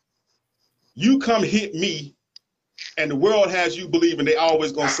is you come hit me, and the world has you believing they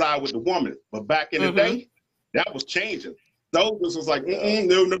always gonna side with the woman. But back in the day, that was changing. Those was like,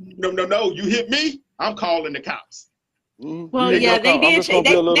 no, you hit me, I'm calling the cops. Well, yeah, they did.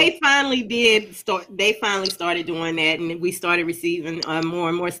 They finally started doing that, and we started receiving more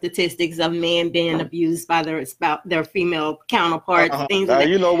and more statistics of men being abused by their female counterparts. Things now, like that.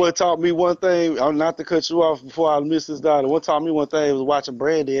 You know what taught me one thing? I'm not to cut you off before I miss this daughter. What taught me one thing was watching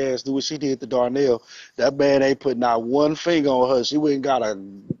Brandy ass do what she did to Darnell. That man ain't put not one finger on her. She went and got a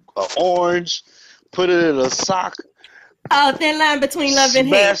orange, put it in a sock. Oh, thin line between love and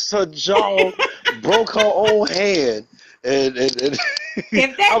hate. Smashed her jaw, broke her own hand. And if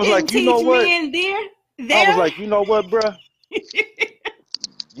that I was didn't like, teach men there, I was like, you know what, bruh?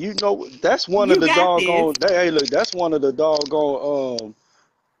 That's one of the doggone. Hey, look, that's one of the doggone.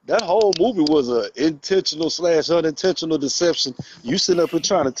 That whole movie was a intentional / unintentional deception. You sitting up here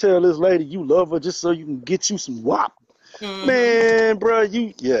trying to tell this lady you love her just so you can get you some wop. Man, bro,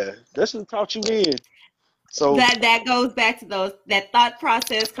 that should have taught you then. So that goes back to that thought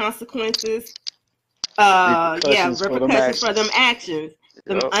process, consequences, repercussions for them repercussions for them actions. actions,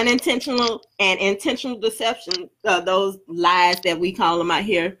 them Yep. unintentional and intentional deception, those lies that we call them out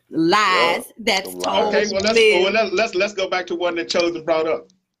here, lies Yep. that's Them told, Okay, lies. well let's go back to one that Chosen brought up.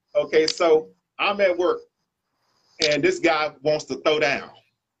 Okay, so I'm at work and this guy wants to throw down.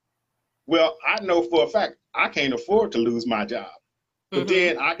 Well, I know for a fact I can't afford to lose my job. But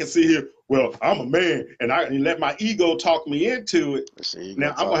then I can see here, well, I'm a man and I let my ego talk me into it.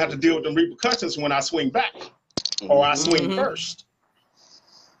 Now I'm gonna have to deal with the repercussions when I swing back or I swing first.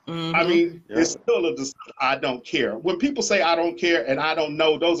 I mean, it's still I don't care. When people say I don't care and I don't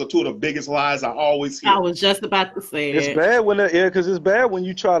know, those are two of the biggest lies I always hear. I was just about to say it's bad when because it's bad when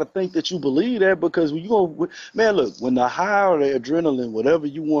you try to think that you believe that, because when you go, man, look, when the high or the adrenaline, whatever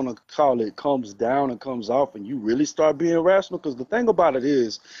you want to call it, comes down and comes off, and you really start being rational. Because the thing about it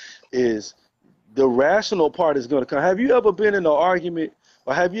is the rational part is going to come. Have you ever been in an argument,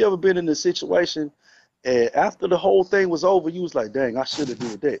 or have you ever been in a situation, and after the whole thing was over, you was like, "Dang, I should have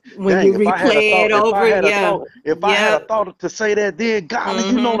did that. When Dang, you if I had a replay thought, it over, if I had a thought to say that, then golly,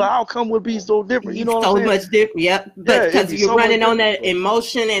 you know, the outcome would be so different." You know what I'm so saying? much different. Yep, Yeah, but it'd because be you're so much running on different. that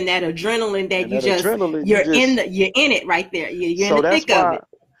emotion and that adrenaline that And that adrenaline, you're in it right there. You're in so the that's thick of why. it.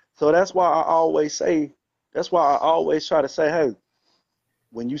 So that's why I always say. That's why I always try to say, hey,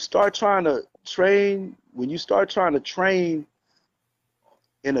 when you start trying to train,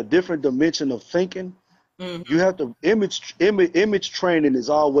 in a different dimension of thinking, you have to image training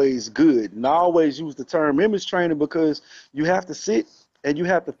is always good. And I always use the term image training because you have to sit and you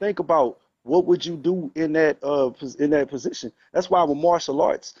have to think about what would you do in that position. That's why with martial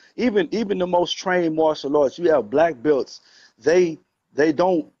arts, even the most trained martial arts, you have black belts. They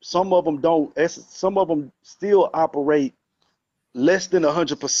don't. Some of them don't. Some of them still operate less than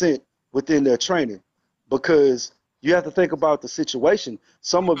 100% within their training, because you have to think about the situation.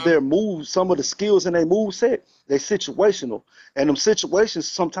 Some of their moves, some of the skills in their move set, they situational, and them situations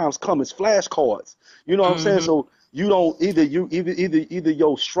sometimes come as flashcards. You know what I'm saying? So you don't either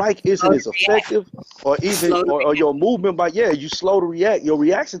your strike isn't as effective, or or your movement, but you slow to react. Your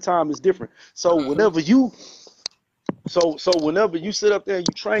reaction time is different. So whenever you sit up there and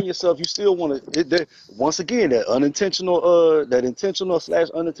you train yourself, you still want to, once again, that intentional slash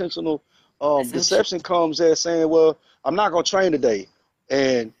unintentional deception comes as saying, well, I'm not going to train today.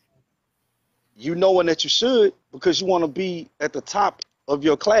 And you knowing that you should, because you want to be at the top of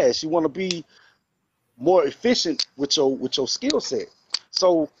your class. You want to be more efficient with your skill set.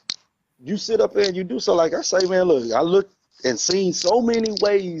 So you sit up there and you do so. Like I say, man, look, I look and seen so many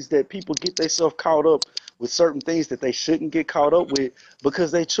ways that people get themselves caught up with certain things that they shouldn't get caught up with,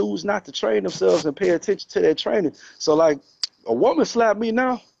 because they choose not to train themselves and pay attention to their training. So like, a woman slap me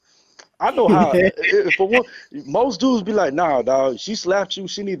now, I know how. If a woman, most dudes be like, nah, dog, she slapped you,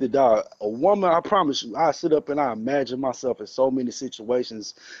 she need to die. A woman, I promise you, I sit up and I imagine myself in so many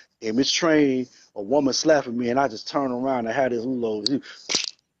situations, and it's trained, a woman slapping me, and I just turn around and have this little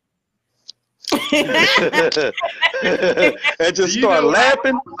and just start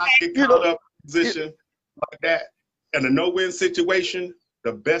laughing. I get caught up in a position like that in a no-win situation.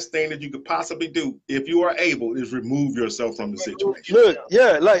 The best thing that you could possibly do, if you are able, is remove yourself from the situation. Look,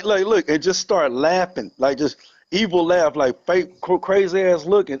 look, and just start laughing, like just evil laugh, like fake crazy ass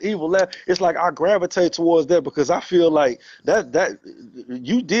look and evil laugh. It's like I gravitate towards that, because I feel like that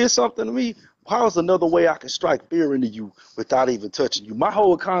you did something to me. How's another way I can strike fear into you without even touching you? My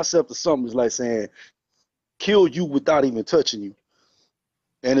whole concept of something is like saying, kill you without even touching you.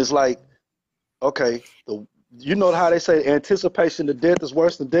 And it's like, okay, you know how they say anticipation to death is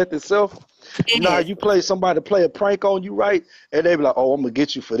worse than death itself? You know how you somebody play a prank on you, right? And they be like, oh, I'm going to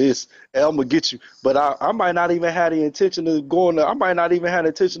get you for this, and I'm going to get you. But I might not even have the intention of going to, I might not even have the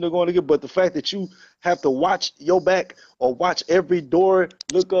intention of going to get, but the fact that you have to watch your back or watch every door,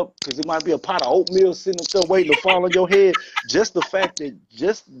 look up, because it might be a pot of oatmeal sitting there waiting to fall on your head. Just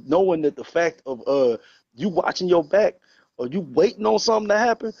knowing that the fact of you watching your back, or you waiting on something to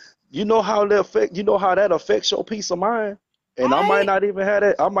happen, you know how that affects your peace of mind. And I might not even have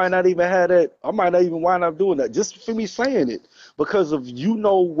that. I might not even wind up doing that just for me saying it, because of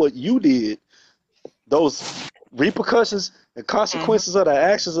what you did, those repercussions and consequences of the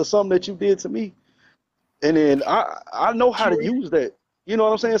actions of something that you did to me. And then I know how to use that. You know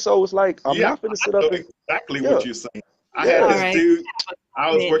what I'm saying? So it's like, I'm not going to sit up and exactly what you're saying. I yeah. had this dude,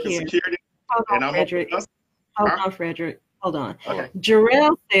 I was working security, and I'm Frederick. Hold on, Frederick. Hold on. Okay.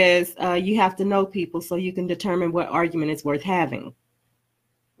 Jarrell says you have to know people so you can determine what argument is worth having.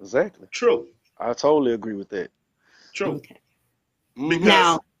 Exactly. True. I totally agree with that. True. Okay. Because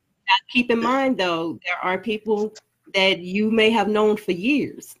Now, keep in mind though, there are people that you may have known for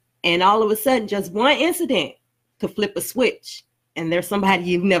years, and all of a sudden, just one incident to flip a switch, and there's somebody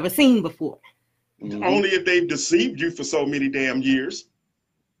you've never seen before. Only if they've deceived you for so many damn years.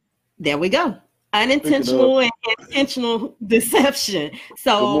 There we go. Unintentional and intentional deception.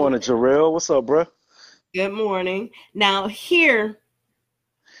 So good morning, Jarrell. What's up, bro? Good morning. Now here,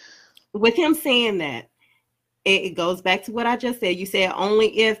 with him saying that, it goes back to what I just said. You said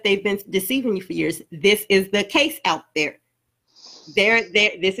only if they've been deceiving you for years. This is the case out there.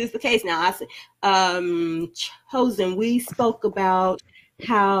 This is the case. Now, I said, Chosen, we spoke about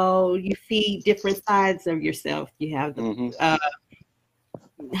how you feed different sides of yourself. You have the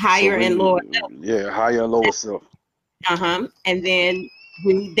higher and lower self. Yeah, higher and lower self. And then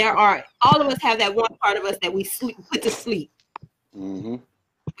all of us have that one part of us that we put to sleep. We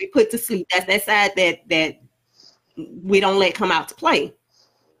put to sleep. That's that side that we don't let come out to play.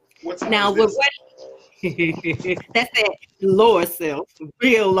 What's now what that's that lower self,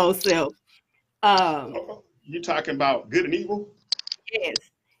 real low self. You talking about good and evil? Yes.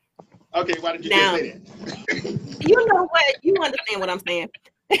 Okay, why did you just say that? You know what? You understand what I'm saying.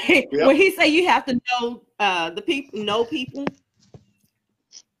 Yep. When he say you have to know the people,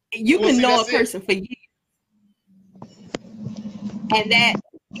 you can know a person for years, and that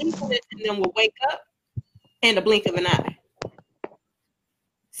evilness in them will wake up in the blink of an eye.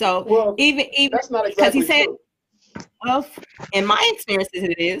 So even that's not exactly because he said, true. well, in my experiences,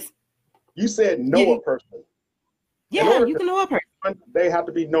 it is. You said know a person. Yeah, you can know a person. They have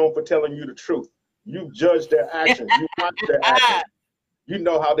to be known for telling you the truth. You judge their actions. You watch their actions. You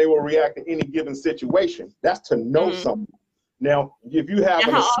know how they will react to any given situation. That's to know something. Now, if you have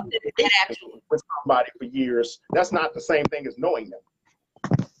an association with somebody for years, that's not the same thing as knowing them.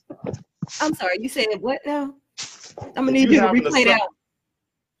 I'm sorry, you said what now? I'm gonna need you to replay that.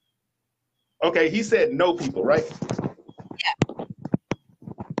 Okay, he said know people, right? Yeah.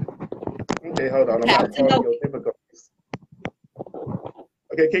 Okay, hold on. I'm having audio difficulties.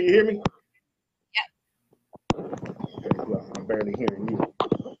 Okay, can you hear me? Yeah. Okay, well, I'm barely hearing you.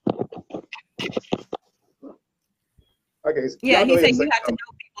 Okay. So yeah, he said you have to know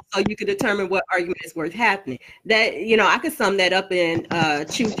people so you can determine what argument is worth happening. That, I could sum that up in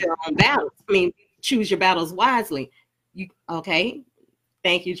choose your own battles. I mean, choose your battles wisely. Okay?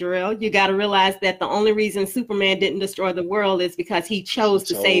 Thank you, Jarrell. You got to realize that the only reason Superman didn't destroy the world is because he chose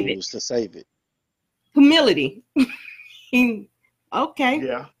to save it. Humility. Okay.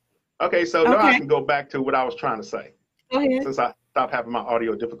 Yeah. Okay, so now I can go back to what I was trying to say. Go ahead. Since I stopped having my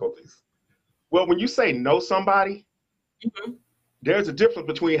audio difficulties. Well, when you say know somebody, there's a difference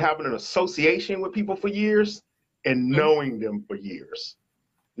between having an association with people for years and knowing them for years.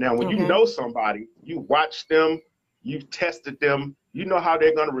 Now, when you know somebody, you watch them, you've tested them, you know how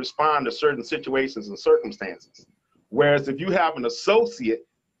they're going to respond to certain situations and circumstances. Whereas if you have an associate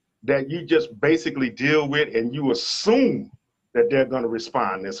that you just basically deal with and you assume that they're going to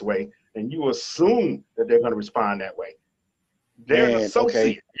respond this way, and you assume that they're going to respond that way, they're an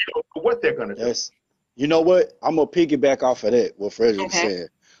associate. You don't know what they're going to do. You know what? I'm gonna piggyback off of that, what Frederick said,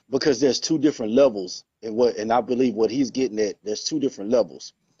 because there's two different levels and I believe what he's getting at, there's two different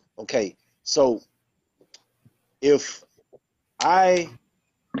levels. Okay, so if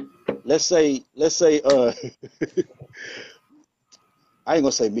let's say I ain't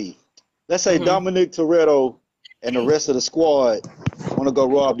gonna say me. Let's say Dominic Toretto and the rest of the squad want to go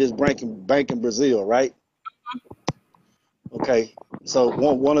rob this bank in Brazil, right? Okay, so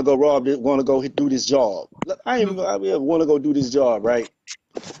want to go rob this, want to go do this job. I want to go do this job, right?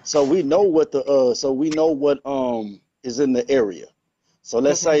 So we know what is in the area. So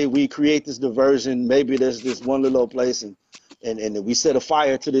let's say we create this diversion. Maybe there's this one little place, and we set a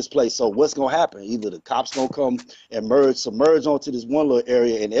fire to this place. So what's gonna happen? Either the cops gonna come and submerge onto this one little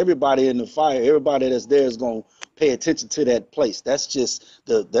area, and everybody in the fire, everybody that's there is gonna pay attention to that place. That's just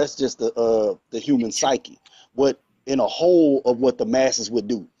the human psyche. What in a whole of what the masses would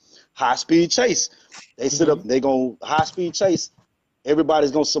do. High speed chase. They sit up, they go high speed chase. Everybody's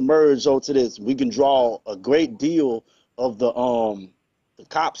gonna submerge onto this. We can draw a great deal of the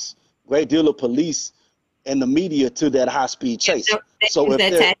cops, great deal of police and the media to that high speed chase. So if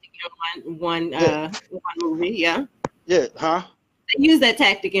that tactic in one movie, yeah. Yeah, huh? They use that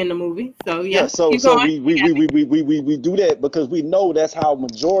tactic in the movie. So yeah. So we do that because we know that's how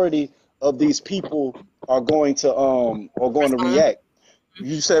majority of these people are going to react.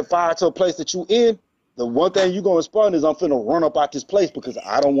 You set fire to a place that you in, the one thing you're gonna respond is I'm finna run up out this place because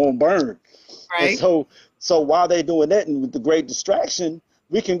I don't want to burn. Right. And so while they doing that and with the great distraction,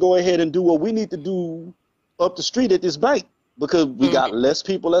 we can go ahead and do what we need to do up the street at this bank because we got less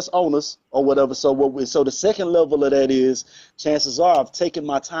people as owners or whatever. So so the second level of that is chances are I've taken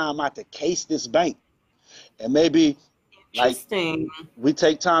my time out to case this bank. And maybe like Interesting. we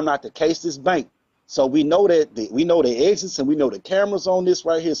take time out to case this bank. So we know that we know the exits and we know the cameras on this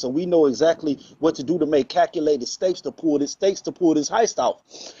right here. So we know exactly what to do to make calculated stakes to pull this heist off.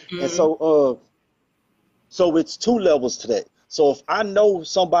 And so it's two levels to that. So if I know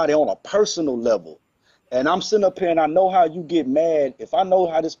somebody on a personal level and I'm sitting up here and I know how you get mad, if I know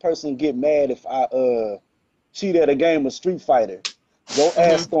how this person get mad if I cheat at a game of Street Fighter, your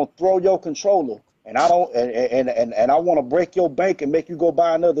ass gonna throw your controller and I don't and I want to break your bank and make you go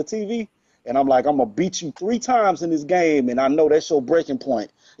buy another TV. And I'm like, I'm gonna beat you 3 times in this game, and I know that's your breaking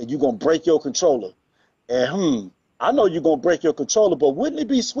point, and you're gonna break your controller. And I know you're gonna break your controller, but wouldn't it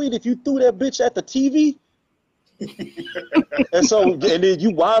be sweet if you threw that bitch at the TV? And then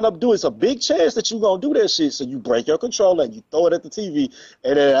you wind up doing, it's a big chance that you're gonna do that shit. So you break your controller and you throw it at the TV,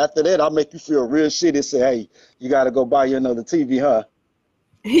 and then after that, I'll make you feel real shit and say, hey, you gotta go buy you another TV, huh?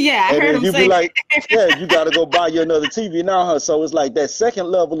 Yeah, I And heard then him you say be like, yeah, you got to go buy you another TV now, huh? So it's like that second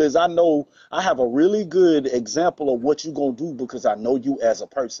level is I know I have a really good example of what you're going to do because I know you as a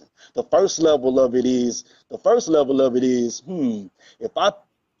person. The first level of it is, if I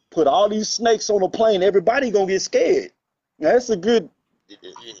put all these snakes on a plane, everybody going to get scared. Now, that's a good,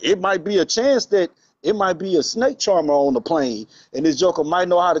 it might be a chance that it might be a snake charmer on the plane and this joker might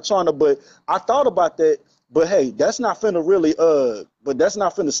know how to charm her, but I thought about that. But hey, that's not finna really but that's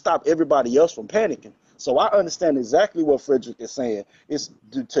not finna stop everybody else from panicking. So I understand exactly what Frederick is saying. It's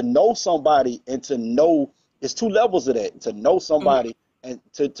to know somebody and to know, it's 2 levels of that. To know somebody and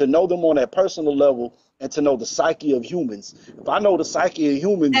to know them on that personal level and to know the psyche of humans. If I know the psyche of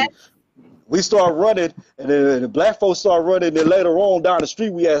humans, we start running and then the black folks start running, and then later on down the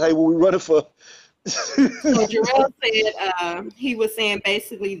street we ask, hey, what we running for? So Jarrell said he was saying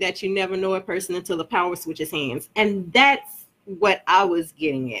basically that you never know a person until the power switches hands, and that's what I was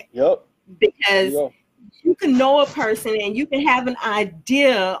getting at. Yep. Because you can know a person and you can have an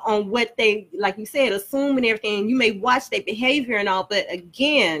idea on what they, like you said, assume and everything. You may watch their behavior and all, but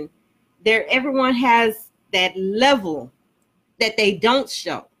again, everyone has that level that they don't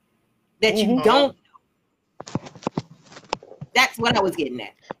show, that you don't know. That's what I was getting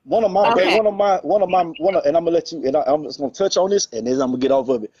at. And I'm gonna let you, and I'm just gonna touch on this, and then I'm gonna get off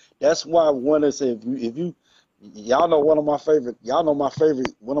of it. That's why one is if you y'all know one of my favorite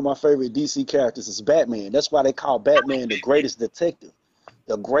DC characters is Batman. That's why they call Batman the greatest detective,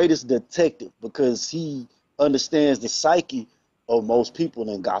 because he understands the psyche of most people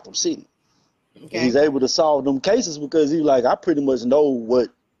in Gotham City. Okay. He's able to solve them cases because he's like, I pretty much know what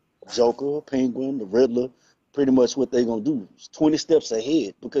Joker, Penguin, the Riddler, pretty much what they're gonna do. 20 steps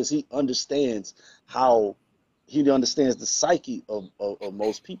ahead because he understands the psyche of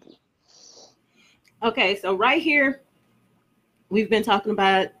most people. Okay, so right here, we've been talking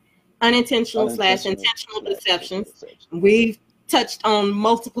about unintentional / intentional deceptions. We've touched on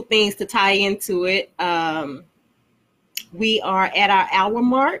multiple things to tie into it. We are at our hour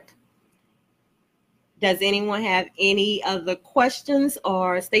mark. Does anyone have any other questions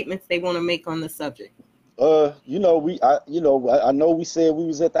or statements they want to make on the subject? I know we said we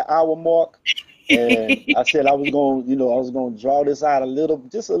was at the hour mark, and I said I was going to draw this out we're going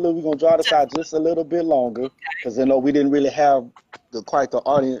to draw this out just a little bit longer because we didn't really have quite the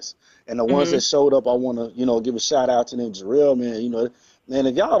audience, and the ones that showed up, I want to give a shout out to them. Jarrell, man,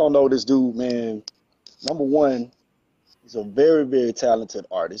 if y'all don't know this dude, man, number one, he's a very, very talented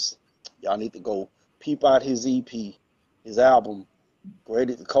artist. Y'all need to go peep out his EP, his album,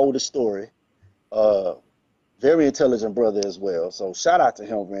 Greatest Coldest Story. Very intelligent brother as well. So shout out to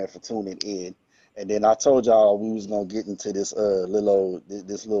him, man, for tuning in. And then I told y'all we was gonna get into this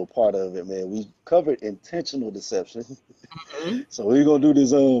little part of it, man. We covered intentional deception. So we're gonna do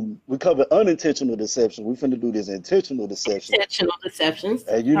this. We covered unintentional deception. We're finna do this intentional deception. Intentional deceptions.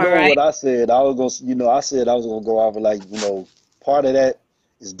 And what I said? I was gonna go over like, part of that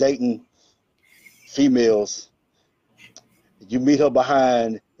is dating females. You meet her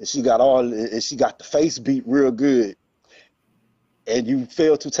behind, and she got the face beat real good, and you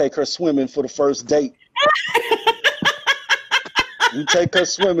fail to take her swimming for the first date. You take her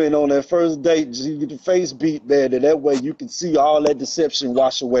swimming on that first date, you get the face beat, man, and that way you can see all that deception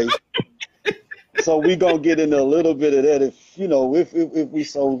wash away. So we gonna get into a little bit of that if we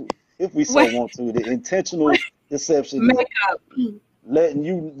so want to. The intentional deception.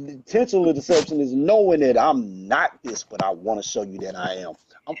 Intentional deception is knowing that I'm not this, but I want to show you that I am.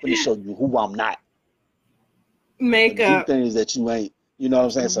 I'm going to show you who I'm not. Makeup. Do things that you ain't. You know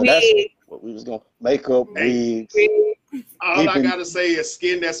what I'm saying? So What we was going makeup, wigs. All I gotta say is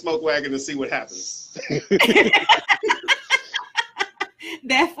skin that smoke wagon and see what happens.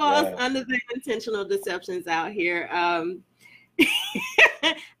 That falls under the intentional deceptions out here.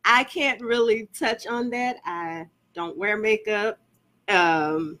 I can't really touch on that. I don't wear makeup.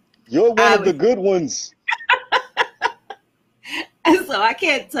 You're one of the good ones. So I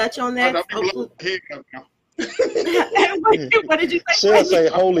can't touch on that. What did you say? She'll say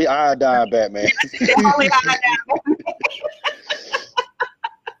holy iodine Batman. Holy iodine.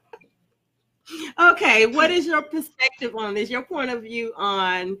 Okay, what is your perspective on this? Your point of view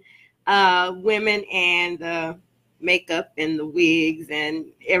on women and the makeup and the wigs and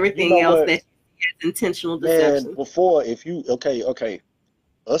everything else that is intentional deception? Man, before, if you okay,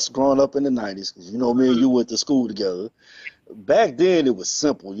 us growing up in the 90s, because you know me and you went to school together. Back then it was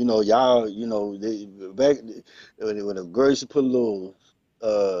simple, you know. Y'all, you know, back when the girls used to put a little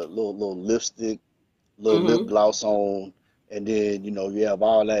lipstick, little lip gloss on, and then you know you have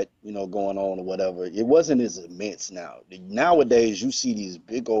all that, you know, going on or whatever. It wasn't as immense now. Nowadays you see these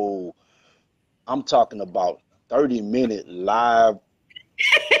big old, I'm talking about 30-minute live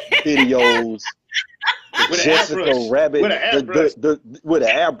videos. The Jessica Rabbit, with an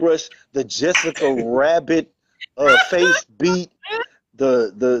airbrush, the Jessica Rabbit face beat,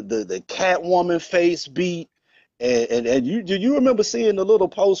 the Catwoman face beat, and you remember seeing the little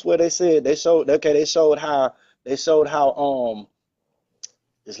post where they said they showed how this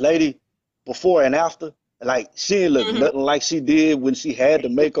lady before and after, like she didn't look nothing like she did when she had the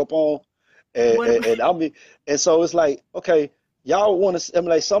makeup on, and I mean, and so it's like, okay, y'all want to, I mean,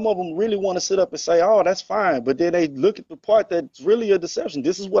 like some of them really want to sit up and say, oh, that's fine, but then they look at the part that's really a deception.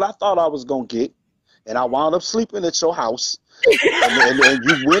 This is what I thought I was gonna get, and I wound up sleeping at your house, and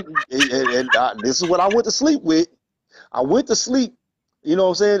you went, and this is what I went to sleep with. I went to sleep, you know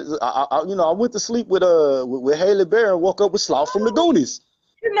what I'm saying? I went to sleep with Haley Berry and woke up with Sloth from the Goonies.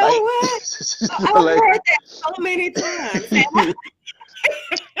 You know what? I've heard that so many times.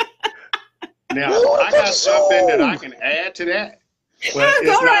 Now, I got something that I can add to that, but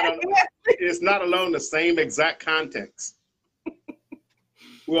it's not along the same exact context.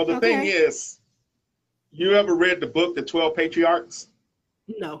 Well, the thing is, you ever read the book, The 12 Patriarchs?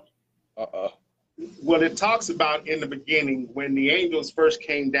 No. Well, it talks about in the beginning when the angels first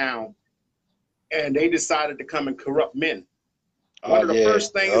came down and they decided to come and corrupt men. One of the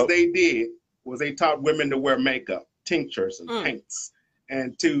first things they did was they taught women to wear makeup, tinctures, and paints,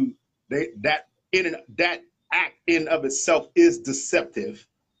 and that act in of itself is deceptive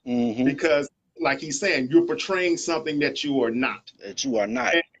because, like he's saying, you're portraying something that you are not.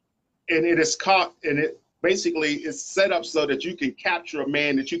 And it is caught, and it basically is set up so that you can capture a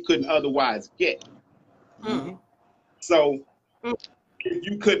man that you couldn't otherwise get. So if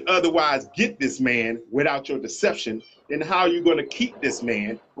you couldn't otherwise get this man without your deception, then how are you going to keep this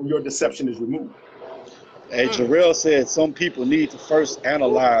man when your deception is removed? Hey, Jarrell said some people need to first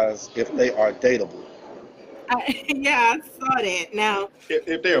analyze if they are dateable. Yeah, I saw that. Now,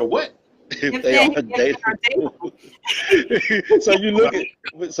 if they are what? If they are dateable. So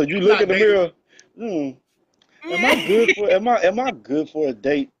you look in the mirror. Am I good for a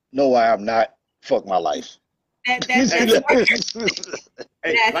date? No, I am not. Fuck my life. Hey,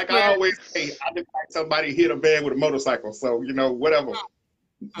 like I always say, I just like somebody hit a man with a motorcycle. So, you know, whatever.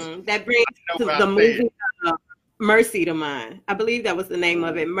 That brings the movie Mercy to mind. I believe that was the name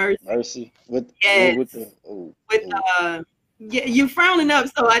of it. Mercy. You frowning up.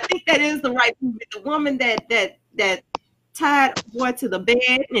 So I think that is the right movie. The woman that tied boy to the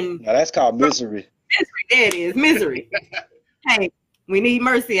bed and now that's called Misery. There it is, Misery. Hey, we need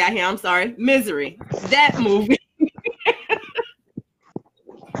mercy out here. I'm sorry, Misery. That movie.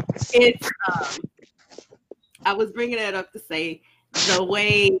 It's. I was bringing that up to say the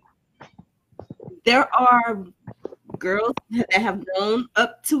way there are girls that have grown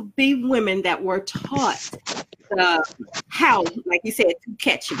up to be women that were taught how, like you said, to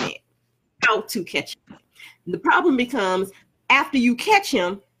catch a man, how to catch him. The problem becomes after you catch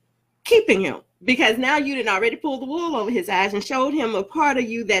him, keeping him. Because now you did already pull the wool over his eyes and showed him a part of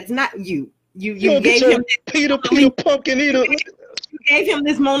you that's not you. You gave him Peter Pumpkin Eater. You gave him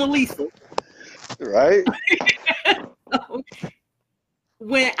this Mona Lisa. Right. So,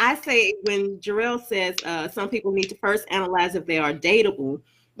 when Jarrell says some people need to first analyze if they are dateable.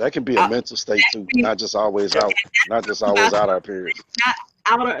 That can be a mental state too, not just always out our period. Not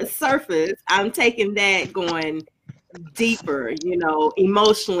outer surface. I'm taking that going deeper, you know,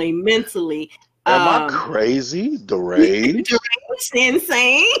 emotionally, mentally. Am I crazy? Deranged?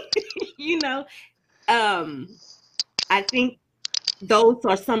 Insane. You know, I think those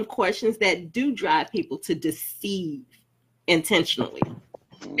are some questions that do drive people to deceive intentionally,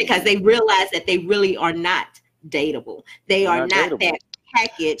 because they realize that they really are not dateable. They You're are not not dateable. that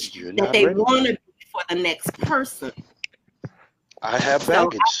package You're that not they ready. want to be for the next person. I have So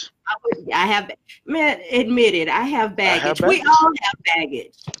baggage. I have, man, admit it, I have I have baggage. We baggage. all have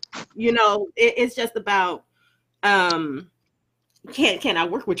baggage. You know, it's just about, can I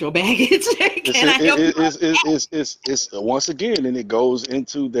work with your baggage? It's Can I help you? it's once again, and it goes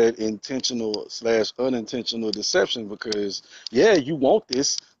into that intentional slash unintentional deception, because yeah, you want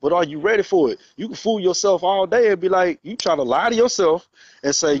this, but are you ready for it? You can fool yourself all day and be like, you try to lie to yourself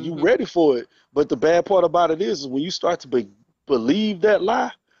and say you Mhm. ready for it, but the bad part about it is when you start to believe that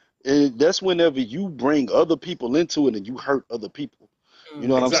lie, that's whenever you bring other people into it and you hurt other people. You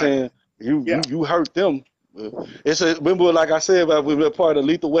know what I'm Mhm. Exactly. saying? You Yeah. you you hurt them. It's a, remember, like I said, about we were part of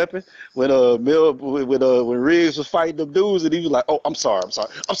Lethal Weapon when Mel when Riggs was fighting them dudes and he was like, "Oh, I'm sorry, I'm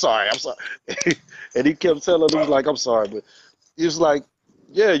sorry," and he kept telling them, he was like, "I'm sorry," but he was like,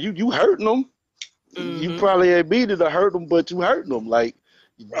 "Yeah, you hurting them. You Mhm. probably ain't meaning to hurt them, but you hurting them. Like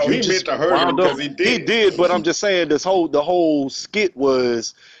Oh, you he meant just to hurt him wound up." because he He did. did, but I'm just saying the whole skit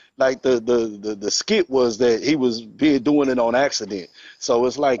was like the skit was that he was being doing it on accident. So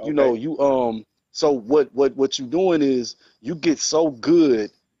it's like, Okay. you so what you doing is you get so good.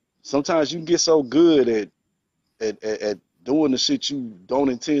 Sometimes you get so good at doing the shit you don't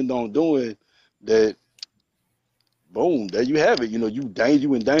intend on doing that boom, there you have it. You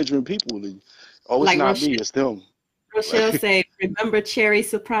endangering people. Oh, it's Like not me, it's them. Rochelle say, remember Cherry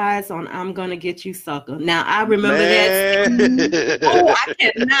Surprise on I'm Gonna Get You Sucker. Now I remember that Man. scene. Oh, I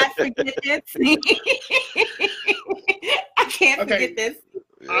cannot forget that scene. I can't forget Okay. that scene.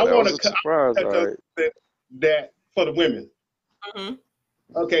 Yeah, I that want was to a cut surprise, all those right. that for the women. Mhm.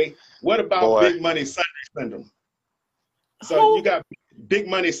 Okay. What about Boy. Big Money Sunday syndrome? So you Who? got Big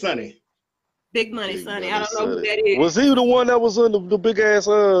Money Sunny. Big Money Big Sonny. I Money don't know who Sonny. that is. Was he the one that was on the big ass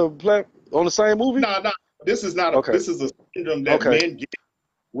on the same movie? No, no. This is not a. Okay. This is a syndrome that Okay. men get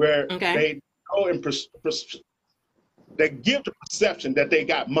where Okay. they go and they give the perception that they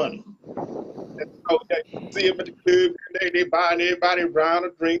got money. And so that you see them at the club and they buying everybody around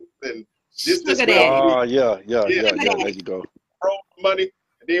a drink and this Sugar way on Daddy. Oh yeah, yeah, yeah, yeah, Sugar yeah. There Daddy. you go. roll money.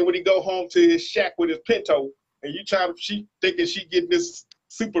 And then when he go home to his shack with his Pinto, and you try to she thinking she getting this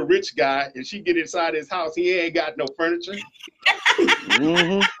super rich guy, and she get inside his house, he ain't got no furniture,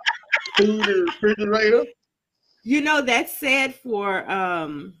 Mm-hmm. food in the refrigerator. You know, that's sad for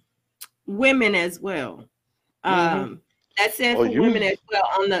women as well. Mm-hmm. Um, that's said Oh, for women as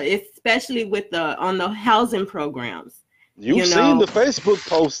well, especially with the on the housing programs. you've You seen know, the Facebook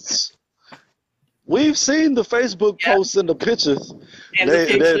posts. We've seen the Facebook yeah, posts and the pictures. and the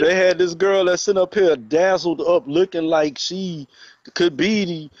pictures. They had this girl that's sitting up here dazzled up, looking like she could be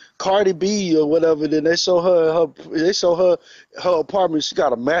the Cardi B or whatever. Then they show her apartment. She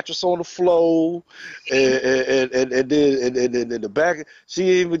got a mattress on the floor, and in the back she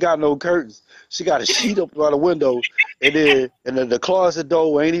ain't even got no curtains. She got a sheet up by the window, and then the closet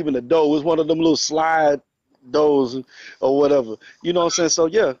door ain't even a door. It's one of them little slide doors or whatever. You know what I'm saying? So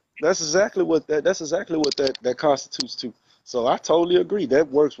yeah, that's exactly what that constitutes to. So I totally agree. That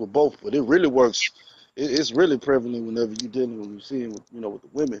works with both, but it really works. It's really prevalent whenever you're dealing with, you seeing with the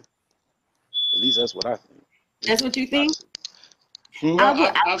women. At least that's what I think. That's what you I think? see. Hmm? I Well,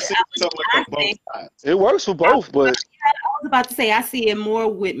 would, I've seen so much I on both think, sides. It works for I, both, but was about to say I see it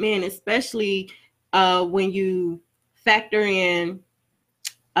more with men, especially when you factor in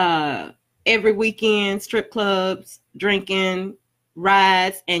uh, every weekend strip clubs, drinking,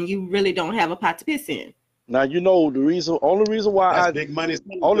 rides, and you really don't have a pot to piss in. now That's big money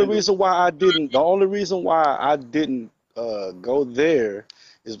only syndrome. reason why I didn't, the only reason why I didn't go there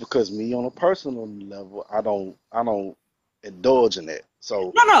is because me on a personal level, I don't indulge in that.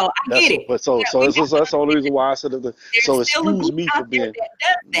 So No, no, I that's get what, it. but so Yeah, so we it's got just, that's the only reason why I said that. there's So still a excuse group me out for there being. that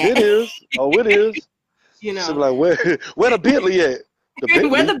does It that. is. Oh, it is. You Should be know, like, where the Bentley at? The where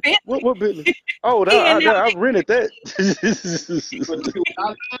Bentley? the Bentley What Bentley? Oh, here now. I rented that. But see, what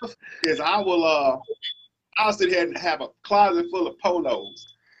I love is I'll sit here and have a closet full of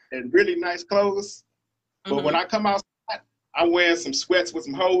polos and really nice clothes. But when Mm-hmm. I come outside, I'm wearing some sweats with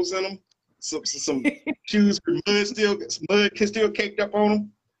some holes in them, some shoes with mud can still caked up on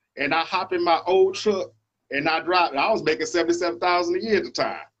them, and I hop in my old truck and I drive. And I was making 77,000 a year at the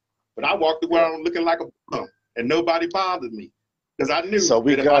time, but I walked Yeah. around looking like a bum, and nobody bothered me because I knew So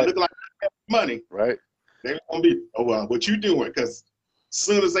we that if I got look like I had money, right. they were gonna be, oh well, what you doing? Because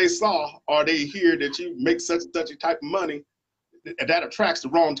soon as they saw or they hear that you make such and such a type of money, that attracts the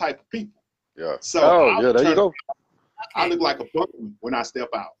wrong type of people. Yeah. So Oh I yeah. would There you turn go. I look like a bum when I step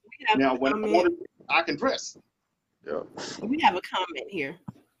out. Now, when I want to, I can dress. Yeah. We have a comment here.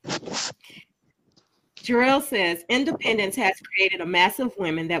 Jarrell says, independence has created a mass of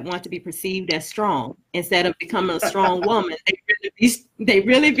women that want to be perceived as strong. Instead of becoming a strong woman, they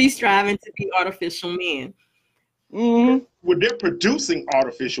really be striving to be artificial men. Mm-hmm. Well, they're producing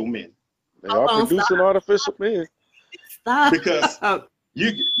artificial men. They are producing artificial men. Stop. Because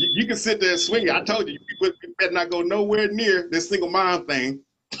you can sit there and swing it. I told you, you better not go nowhere near this single mom thing.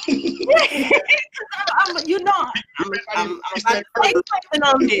 I'm about to say something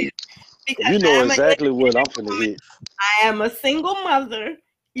on this. You know exactly what I'm finna hit. I am a single mother,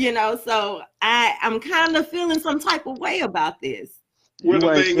 so I'm kind of feeling some type of way about this. You ain't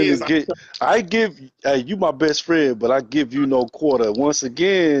finna get. I give you my best friend, but I give you no quarter. Once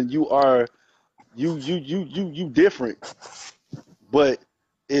again, you are you different, but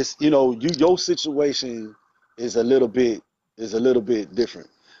it's your situation is a little bit different.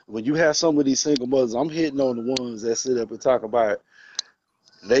 When you have some of these single mothers, I'm hitting on the ones that sit up and talk about.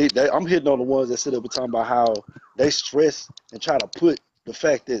 I'm hitting on the ones that sit up and talking about how they stress and try to put the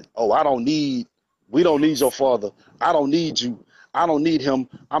fact that, oh, we don't need your father. I don't need you. I don't need him.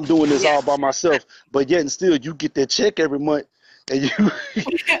 I'm doing this all by myself. But yet and still, you get that check every month, and you.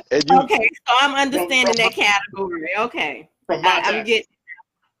 Okay, so I'm understanding that category. Okay, I'm getting.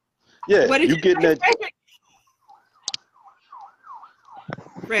 Yeah, what did you getting that?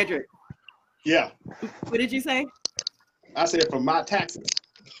 Frederick. Yeah. What did you say? I said from my taxes.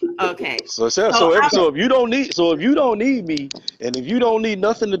 Okay. So if you don't need me, and if you don't need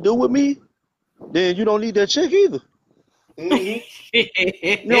nothing to do with me, then you don't need that check either. Mm-hmm.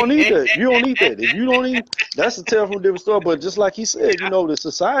 You don't need that. You don't need that. If you don't need, that's a tell from a different story. But just like he said, the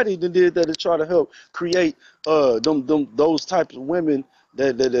society that did that to try to help create those types of women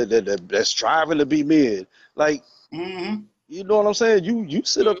that's striving to be men. Like, you know what I'm saying? You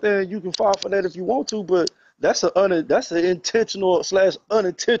sit up there and you can fall for that if you want to, but that's an intentional /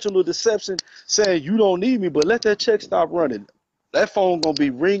 unintentional deception saying you don't need me, but let that check stop running. That phone gonna be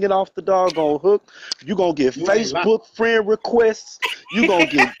ringing off the doggone hook. You gonna get Facebook friend requests. You gonna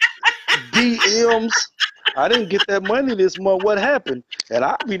get DMs. I didn't get that money this month. What happened? And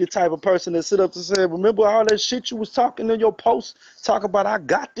I'll be the type of person that sit up and say, remember all that shit you was talking in your post? Talk about I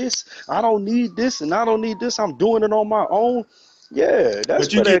got this. I don't need this and I don't need this. I'm doing it on my own. Yeah,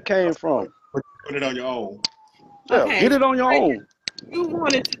 that's where that came from. Put it on your own. Yeah, okay, get it on your own. You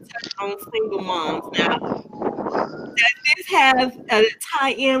wanted to touch on single moms now. Does this have a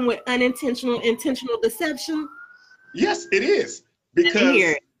tie-in with intentional deception? Yes, it is.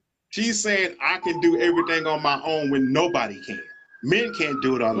 Because she's saying I can do everything on my own when nobody can. Men can't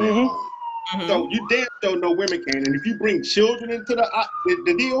do it on their own. So you damn sure know women can. And if you bring children into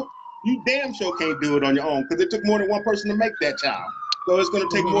the deal, you damn sure can't do it on your own because it took more than one person to make that child. So it's going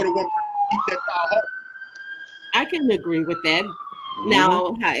to take more than one person to keep that child home. I can agree with that.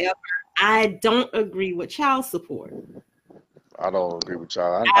 Now, however, I don't agree with child support. I don't agree with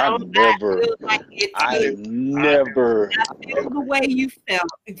y'all. I never. I feel the way you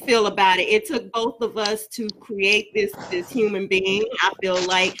feel about it. It took both of us to create this human being. I feel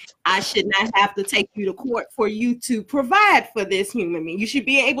like I should not have to take you to court for you to provide for this human being. You should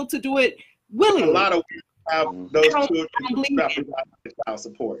be able to do it willingly. A lot of people have those children child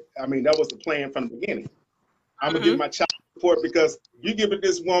support. I mean, that was the plan from the beginning. I'm gonna give my child support because you give it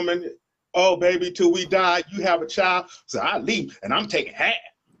this woman. Oh, baby, till we die, you have a child. So I leave and I'm taking half.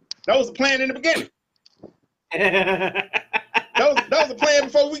 That was the plan in the beginning. that was the plan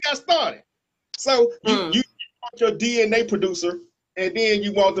before we got started. So you want your DNA producer and then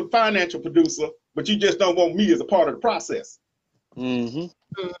you want the financial producer, but you just don't want me as a part of the process. Okay.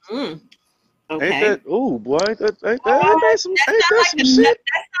 Ain't that, oh boy, ain't that some shit? That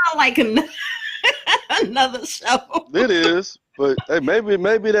sounds like another show. It is. But hey, maybe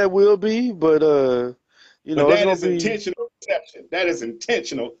that will be, but that is intentional deception. That is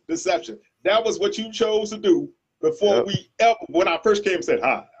intentional deception. That was what you chose to do before when I first came and said,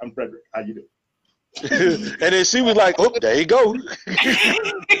 "Hi, I'm Frederick. How you doing?" And then she was like, "Oh, there you go."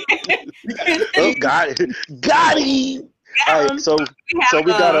 Oh, got him. All right, so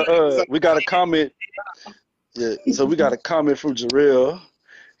we got a comment. Yeah, so we got a comment from Jarrell.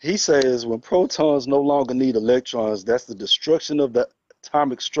 He says, when protons no longer need electrons, that's the destruction of the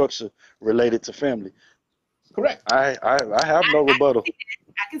atomic structure related to family. Correct. I have no rebuttal.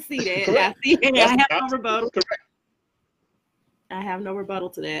 I can see that. I have no rebuttal. Correct. I have no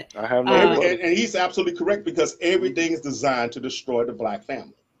rebuttal to that. I have no rebuttal. And he's absolutely correct because everything is designed to destroy the black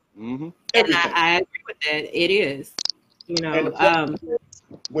family. And I agree with that. It is.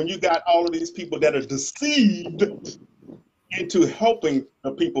 When you got all of these people that are deceived into helping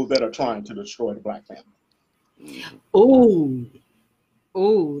the people that are trying to destroy the black family. Ooh,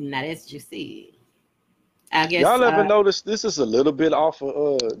 ooh, now that's juicy. I guess. Y'all ever notice this is a little bit off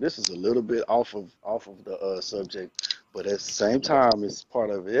of this is a little bit off of the subject, but at the same time it's part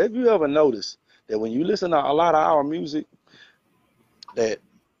of it. Have you ever noticed that when you listen to a lot of our music, that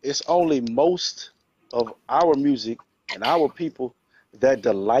it's only most of our music and our people that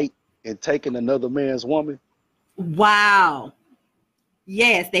delight in taking another man's woman? Wow.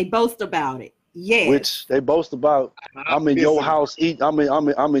 Yes, they boast about it. Yes. Which they boast about. I'm in your house eating. I'm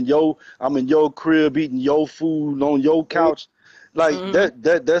in your crib eating your food on your couch. Like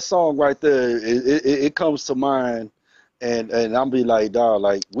that song right there. It comes to mind, and I'm be like, dog.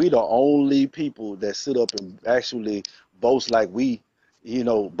 Like we the only people that sit up and actually boast like we.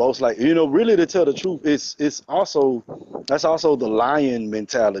 Boast like really to tell the truth, it's also that's also the lion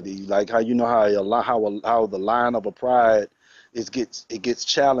mentality, like how how the lion of a pride it gets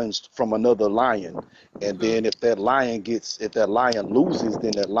challenged from another lion, and then if that lion loses,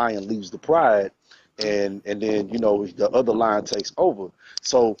 then that lion leaves the pride, and then the other lion takes over.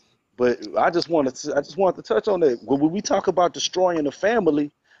 So, but I just wanted to touch on that when we talk about destroying the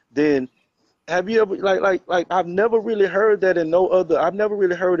family, then have you ever like I've never really heard that in no other I've never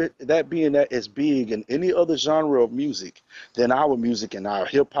really heard that being that as big in any other genre of music than our music and our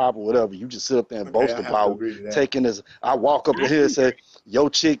hip hop or whatever. You just sit up there and boast about taking this. I walk up in here and say, yo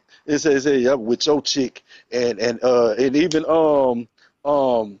chick, it says hey, yeah, with your chick, and even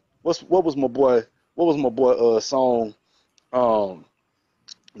what was my boy song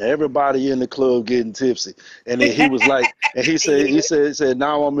everybody in the club getting tipsy, and then he was like, and he said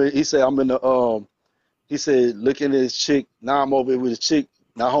now I'm in the he said looking at his chick, now I'm over here with his chick,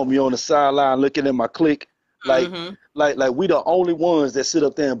 now homie on the sideline looking at my clique, like like we the only ones that sit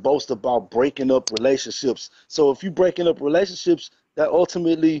up there and boast about breaking up relationships. So if you breaking up relationships, that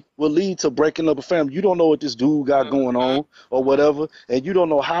ultimately will lead to breaking up a family. You don't know what this dude got going on or whatever, and you don't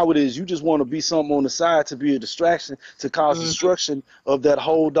know how it is. You just want to be something on the side to be a distraction to cause destruction of that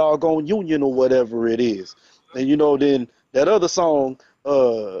whole doggone union or whatever it is. And then that other song,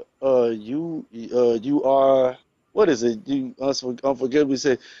 you are, what is it? You unforgettable.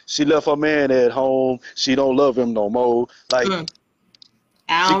 Say she left her man at home. She don't love him no more. Like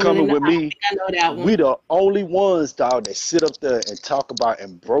I she don't coming really know. with I don't me. think I know that We one. the only ones, dog, that sit up there and talk about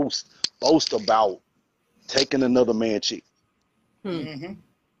and boast about taking another man chick.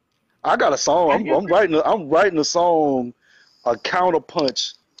 I got a song. I'm writing a song, a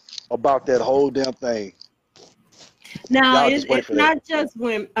counterpunch about that whole damn thing. Now, Y'all just wait it's for that. not just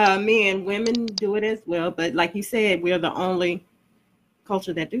women, men. Women do it as well. But like you said, we're the only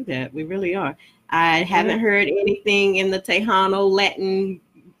culture that do that. We really are. I haven't heard anything in the Tejano Latin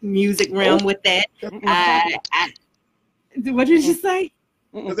music realm with that. What did you say?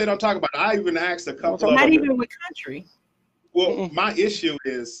 Because they don't talk about it. I even asked a couple of Not them. even with country. Well, my issue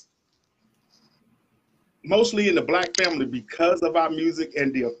is mostly in the black family because of our music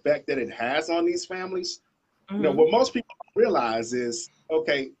and the effect that it has on these families. What most people don't realize is,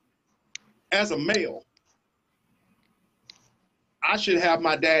 okay, as a male, I should have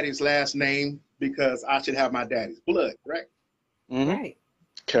my daddy's last name because I should have my daddy's blood, right? Right.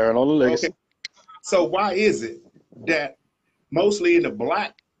 Carrying on the legacy. Okay. So why is it that mostly in the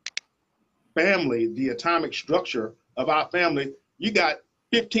black family, the atomic structure of our family, you got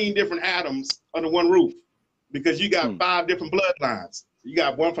 15 different atoms under one roof because you got 5 different bloodlines. You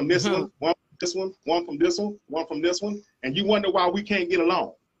got one from this one from this one, one from this one from this one, and you wonder why we can't get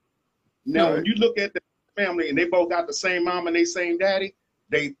along. Now, when you look at the family and they both got the same mom and they same daddy,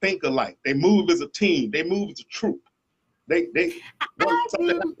 they think alike. They move as a team. They move as a troop. They want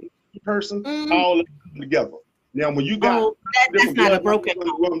something like a person all together. Now, when you got that's not a broken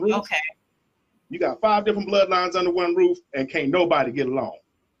roof, okay. You got 5 different bloodlines under one roof, and can't nobody get along.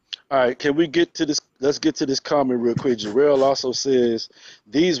 All right, can we get to this? Let's get to this comment real quick. Jarrell also says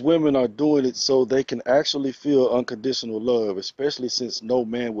these women are doing it so they can actually feel unconditional love, especially since no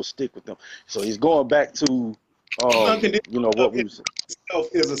man will stick with them. So he's going back to, what we was saying.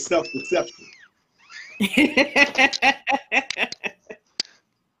 Is a self-deception.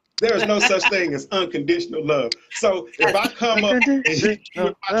 There is no such thing as unconditional love. So if I come up and hit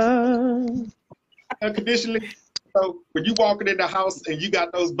you unconditionally, so when you walking in the house and you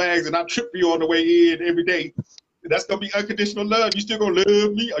got those bags and I trip you on the way in every day, that's gonna be unconditional love. You still gonna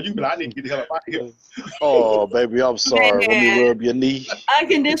love me, or you be like, I need to get the hell up out of here. Oh, baby, I'm sorry. Let me rub your knee.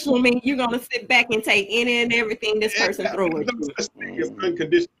 Unconditional means you're gonna sit back and take any and everything this person throws at you. It's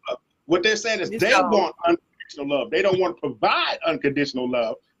unconditional love. What they're saying is they want unconditional love. They don't want to provide unconditional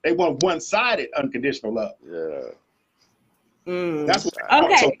love. They want one-sided unconditional love. Yeah. That's what Okay.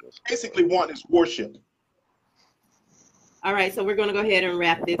 want. So basically want is worship. All right, so we're going to go ahead and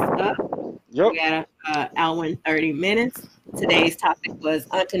wrap this up. Yep. We got an hour and 30 minutes. Today's topic was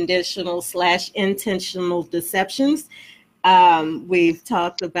unconditional/intentional deceptions. We've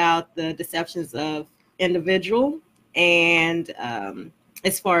talked about the deceptions of individual, and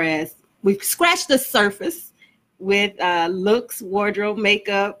as far as we've scratched the surface with looks, wardrobe,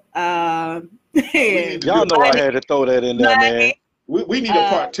 makeup. Y'all know I had to throw that in there, man. We need a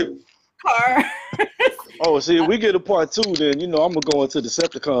part 2. Car. Oh, see, if we get a part 2, then I'm gonna go into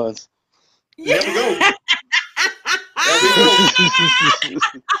Decepticons. There we go. There we go.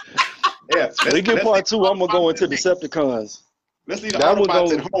 Yeah, we get part 2. I'm gonna go into Decepticons. Let's leave the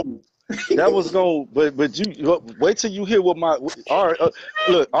Autobots at home. That was going, but you wait till you hear what my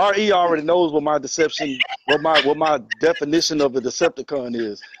look. RE already knows what my deception, what my definition of a Decepticon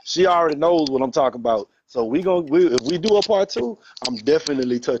is. She already knows what I'm talking about. So if we do a part 2, I'm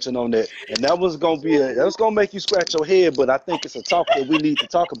definitely touching on that. And that was that's gonna make you scratch your head. But I think it's a talk that we need to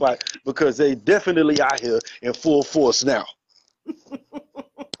talk about because they definitely out here in full force now.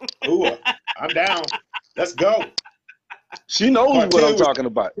 Ooh, I'm down. Let's go. She knows what I'm talking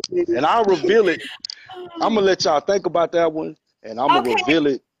about, and I'll reveal it. I'm gonna let y'all think about that one, and I'm gonna reveal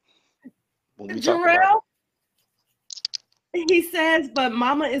it when we talk about it. He says, but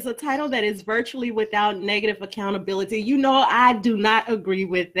mama is a title that is virtually without negative accountability. You know, I do not agree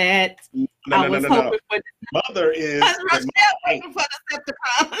with that. No. Mother is. Hoping for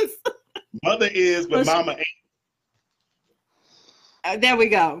Decepticons. Mother is, but mama ain't. There we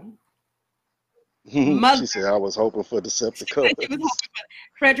go. She said, I was hoping for Decepticons.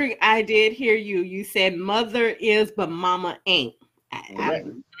 Frederick, I did hear you. You said mother is, but mama ain't. Okay.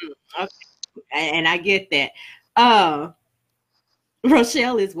 And I get that.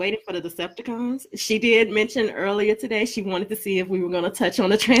 Rochelle is waiting for the Decepticons. She did mention earlier today she wanted to see if we were going to touch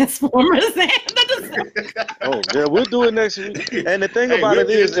on the Transformers and the Decepticons. Oh yeah, we'll do it next week. And the thing about it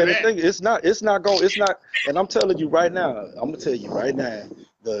is, and the thing, it's not, and I'm telling you right now, I'm gonna tell you right now,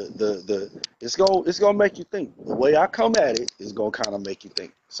 it's gonna make you think. The way I come at it is gonna kind of make you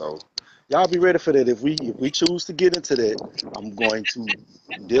think. So y'all be ready for that. If we choose to get into that, I'm going to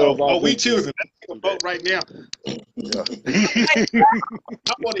delve off. We choosing. Let's vote right now. Yeah.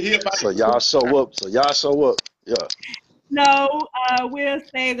 I want to hear about So y'all show up. Yeah. No, we'll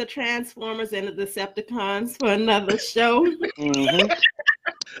save the Transformers and the Decepticons for another show. Mm-hmm.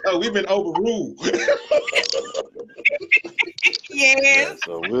 Oh, we've been overruled. Yes.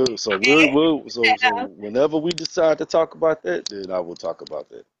 So whenever we decide to talk about that, then I will talk about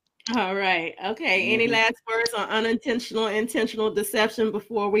that. All right. Okay. Any last words on unintentional, intentional deception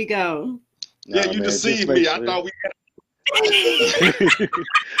before we go? Yeah, you deceived me. I thought we had.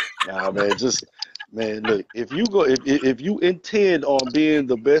 Nah, man, look, if you intend on being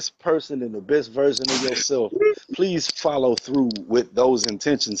the best person and the best version of yourself, please follow through with those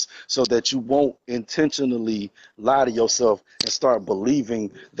intentions so that you won't intentionally lie to yourself and start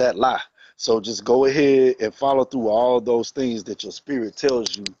believing that lie. So just go ahead and follow through all those things that your spirit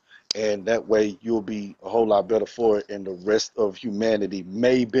tells you, and that way you'll be a whole lot better for it, and the rest of humanity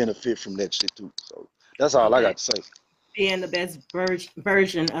may benefit from that shit too. So that's all I got to say. Being the best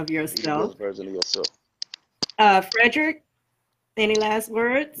version of yourself. The best version of yourself. Frederick, any last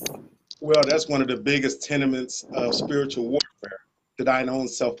words? Well, that's one of the biggest tenements of spiritual warfare, that thine own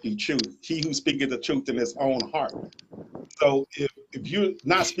self be true. He who speaketh the truth in his own heart. So if you're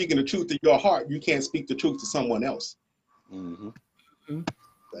not speaking the truth in your heart, you can't speak the truth to someone else. Mm-hmm.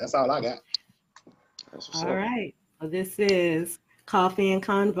 That's all I got. All right. Well, this is Coffee and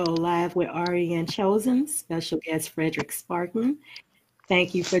Convo live with Ari and Chosen. Special guest Frederick Sparkman.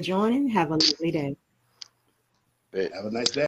 Thank you for joining. Have a lovely day. Have a nice day.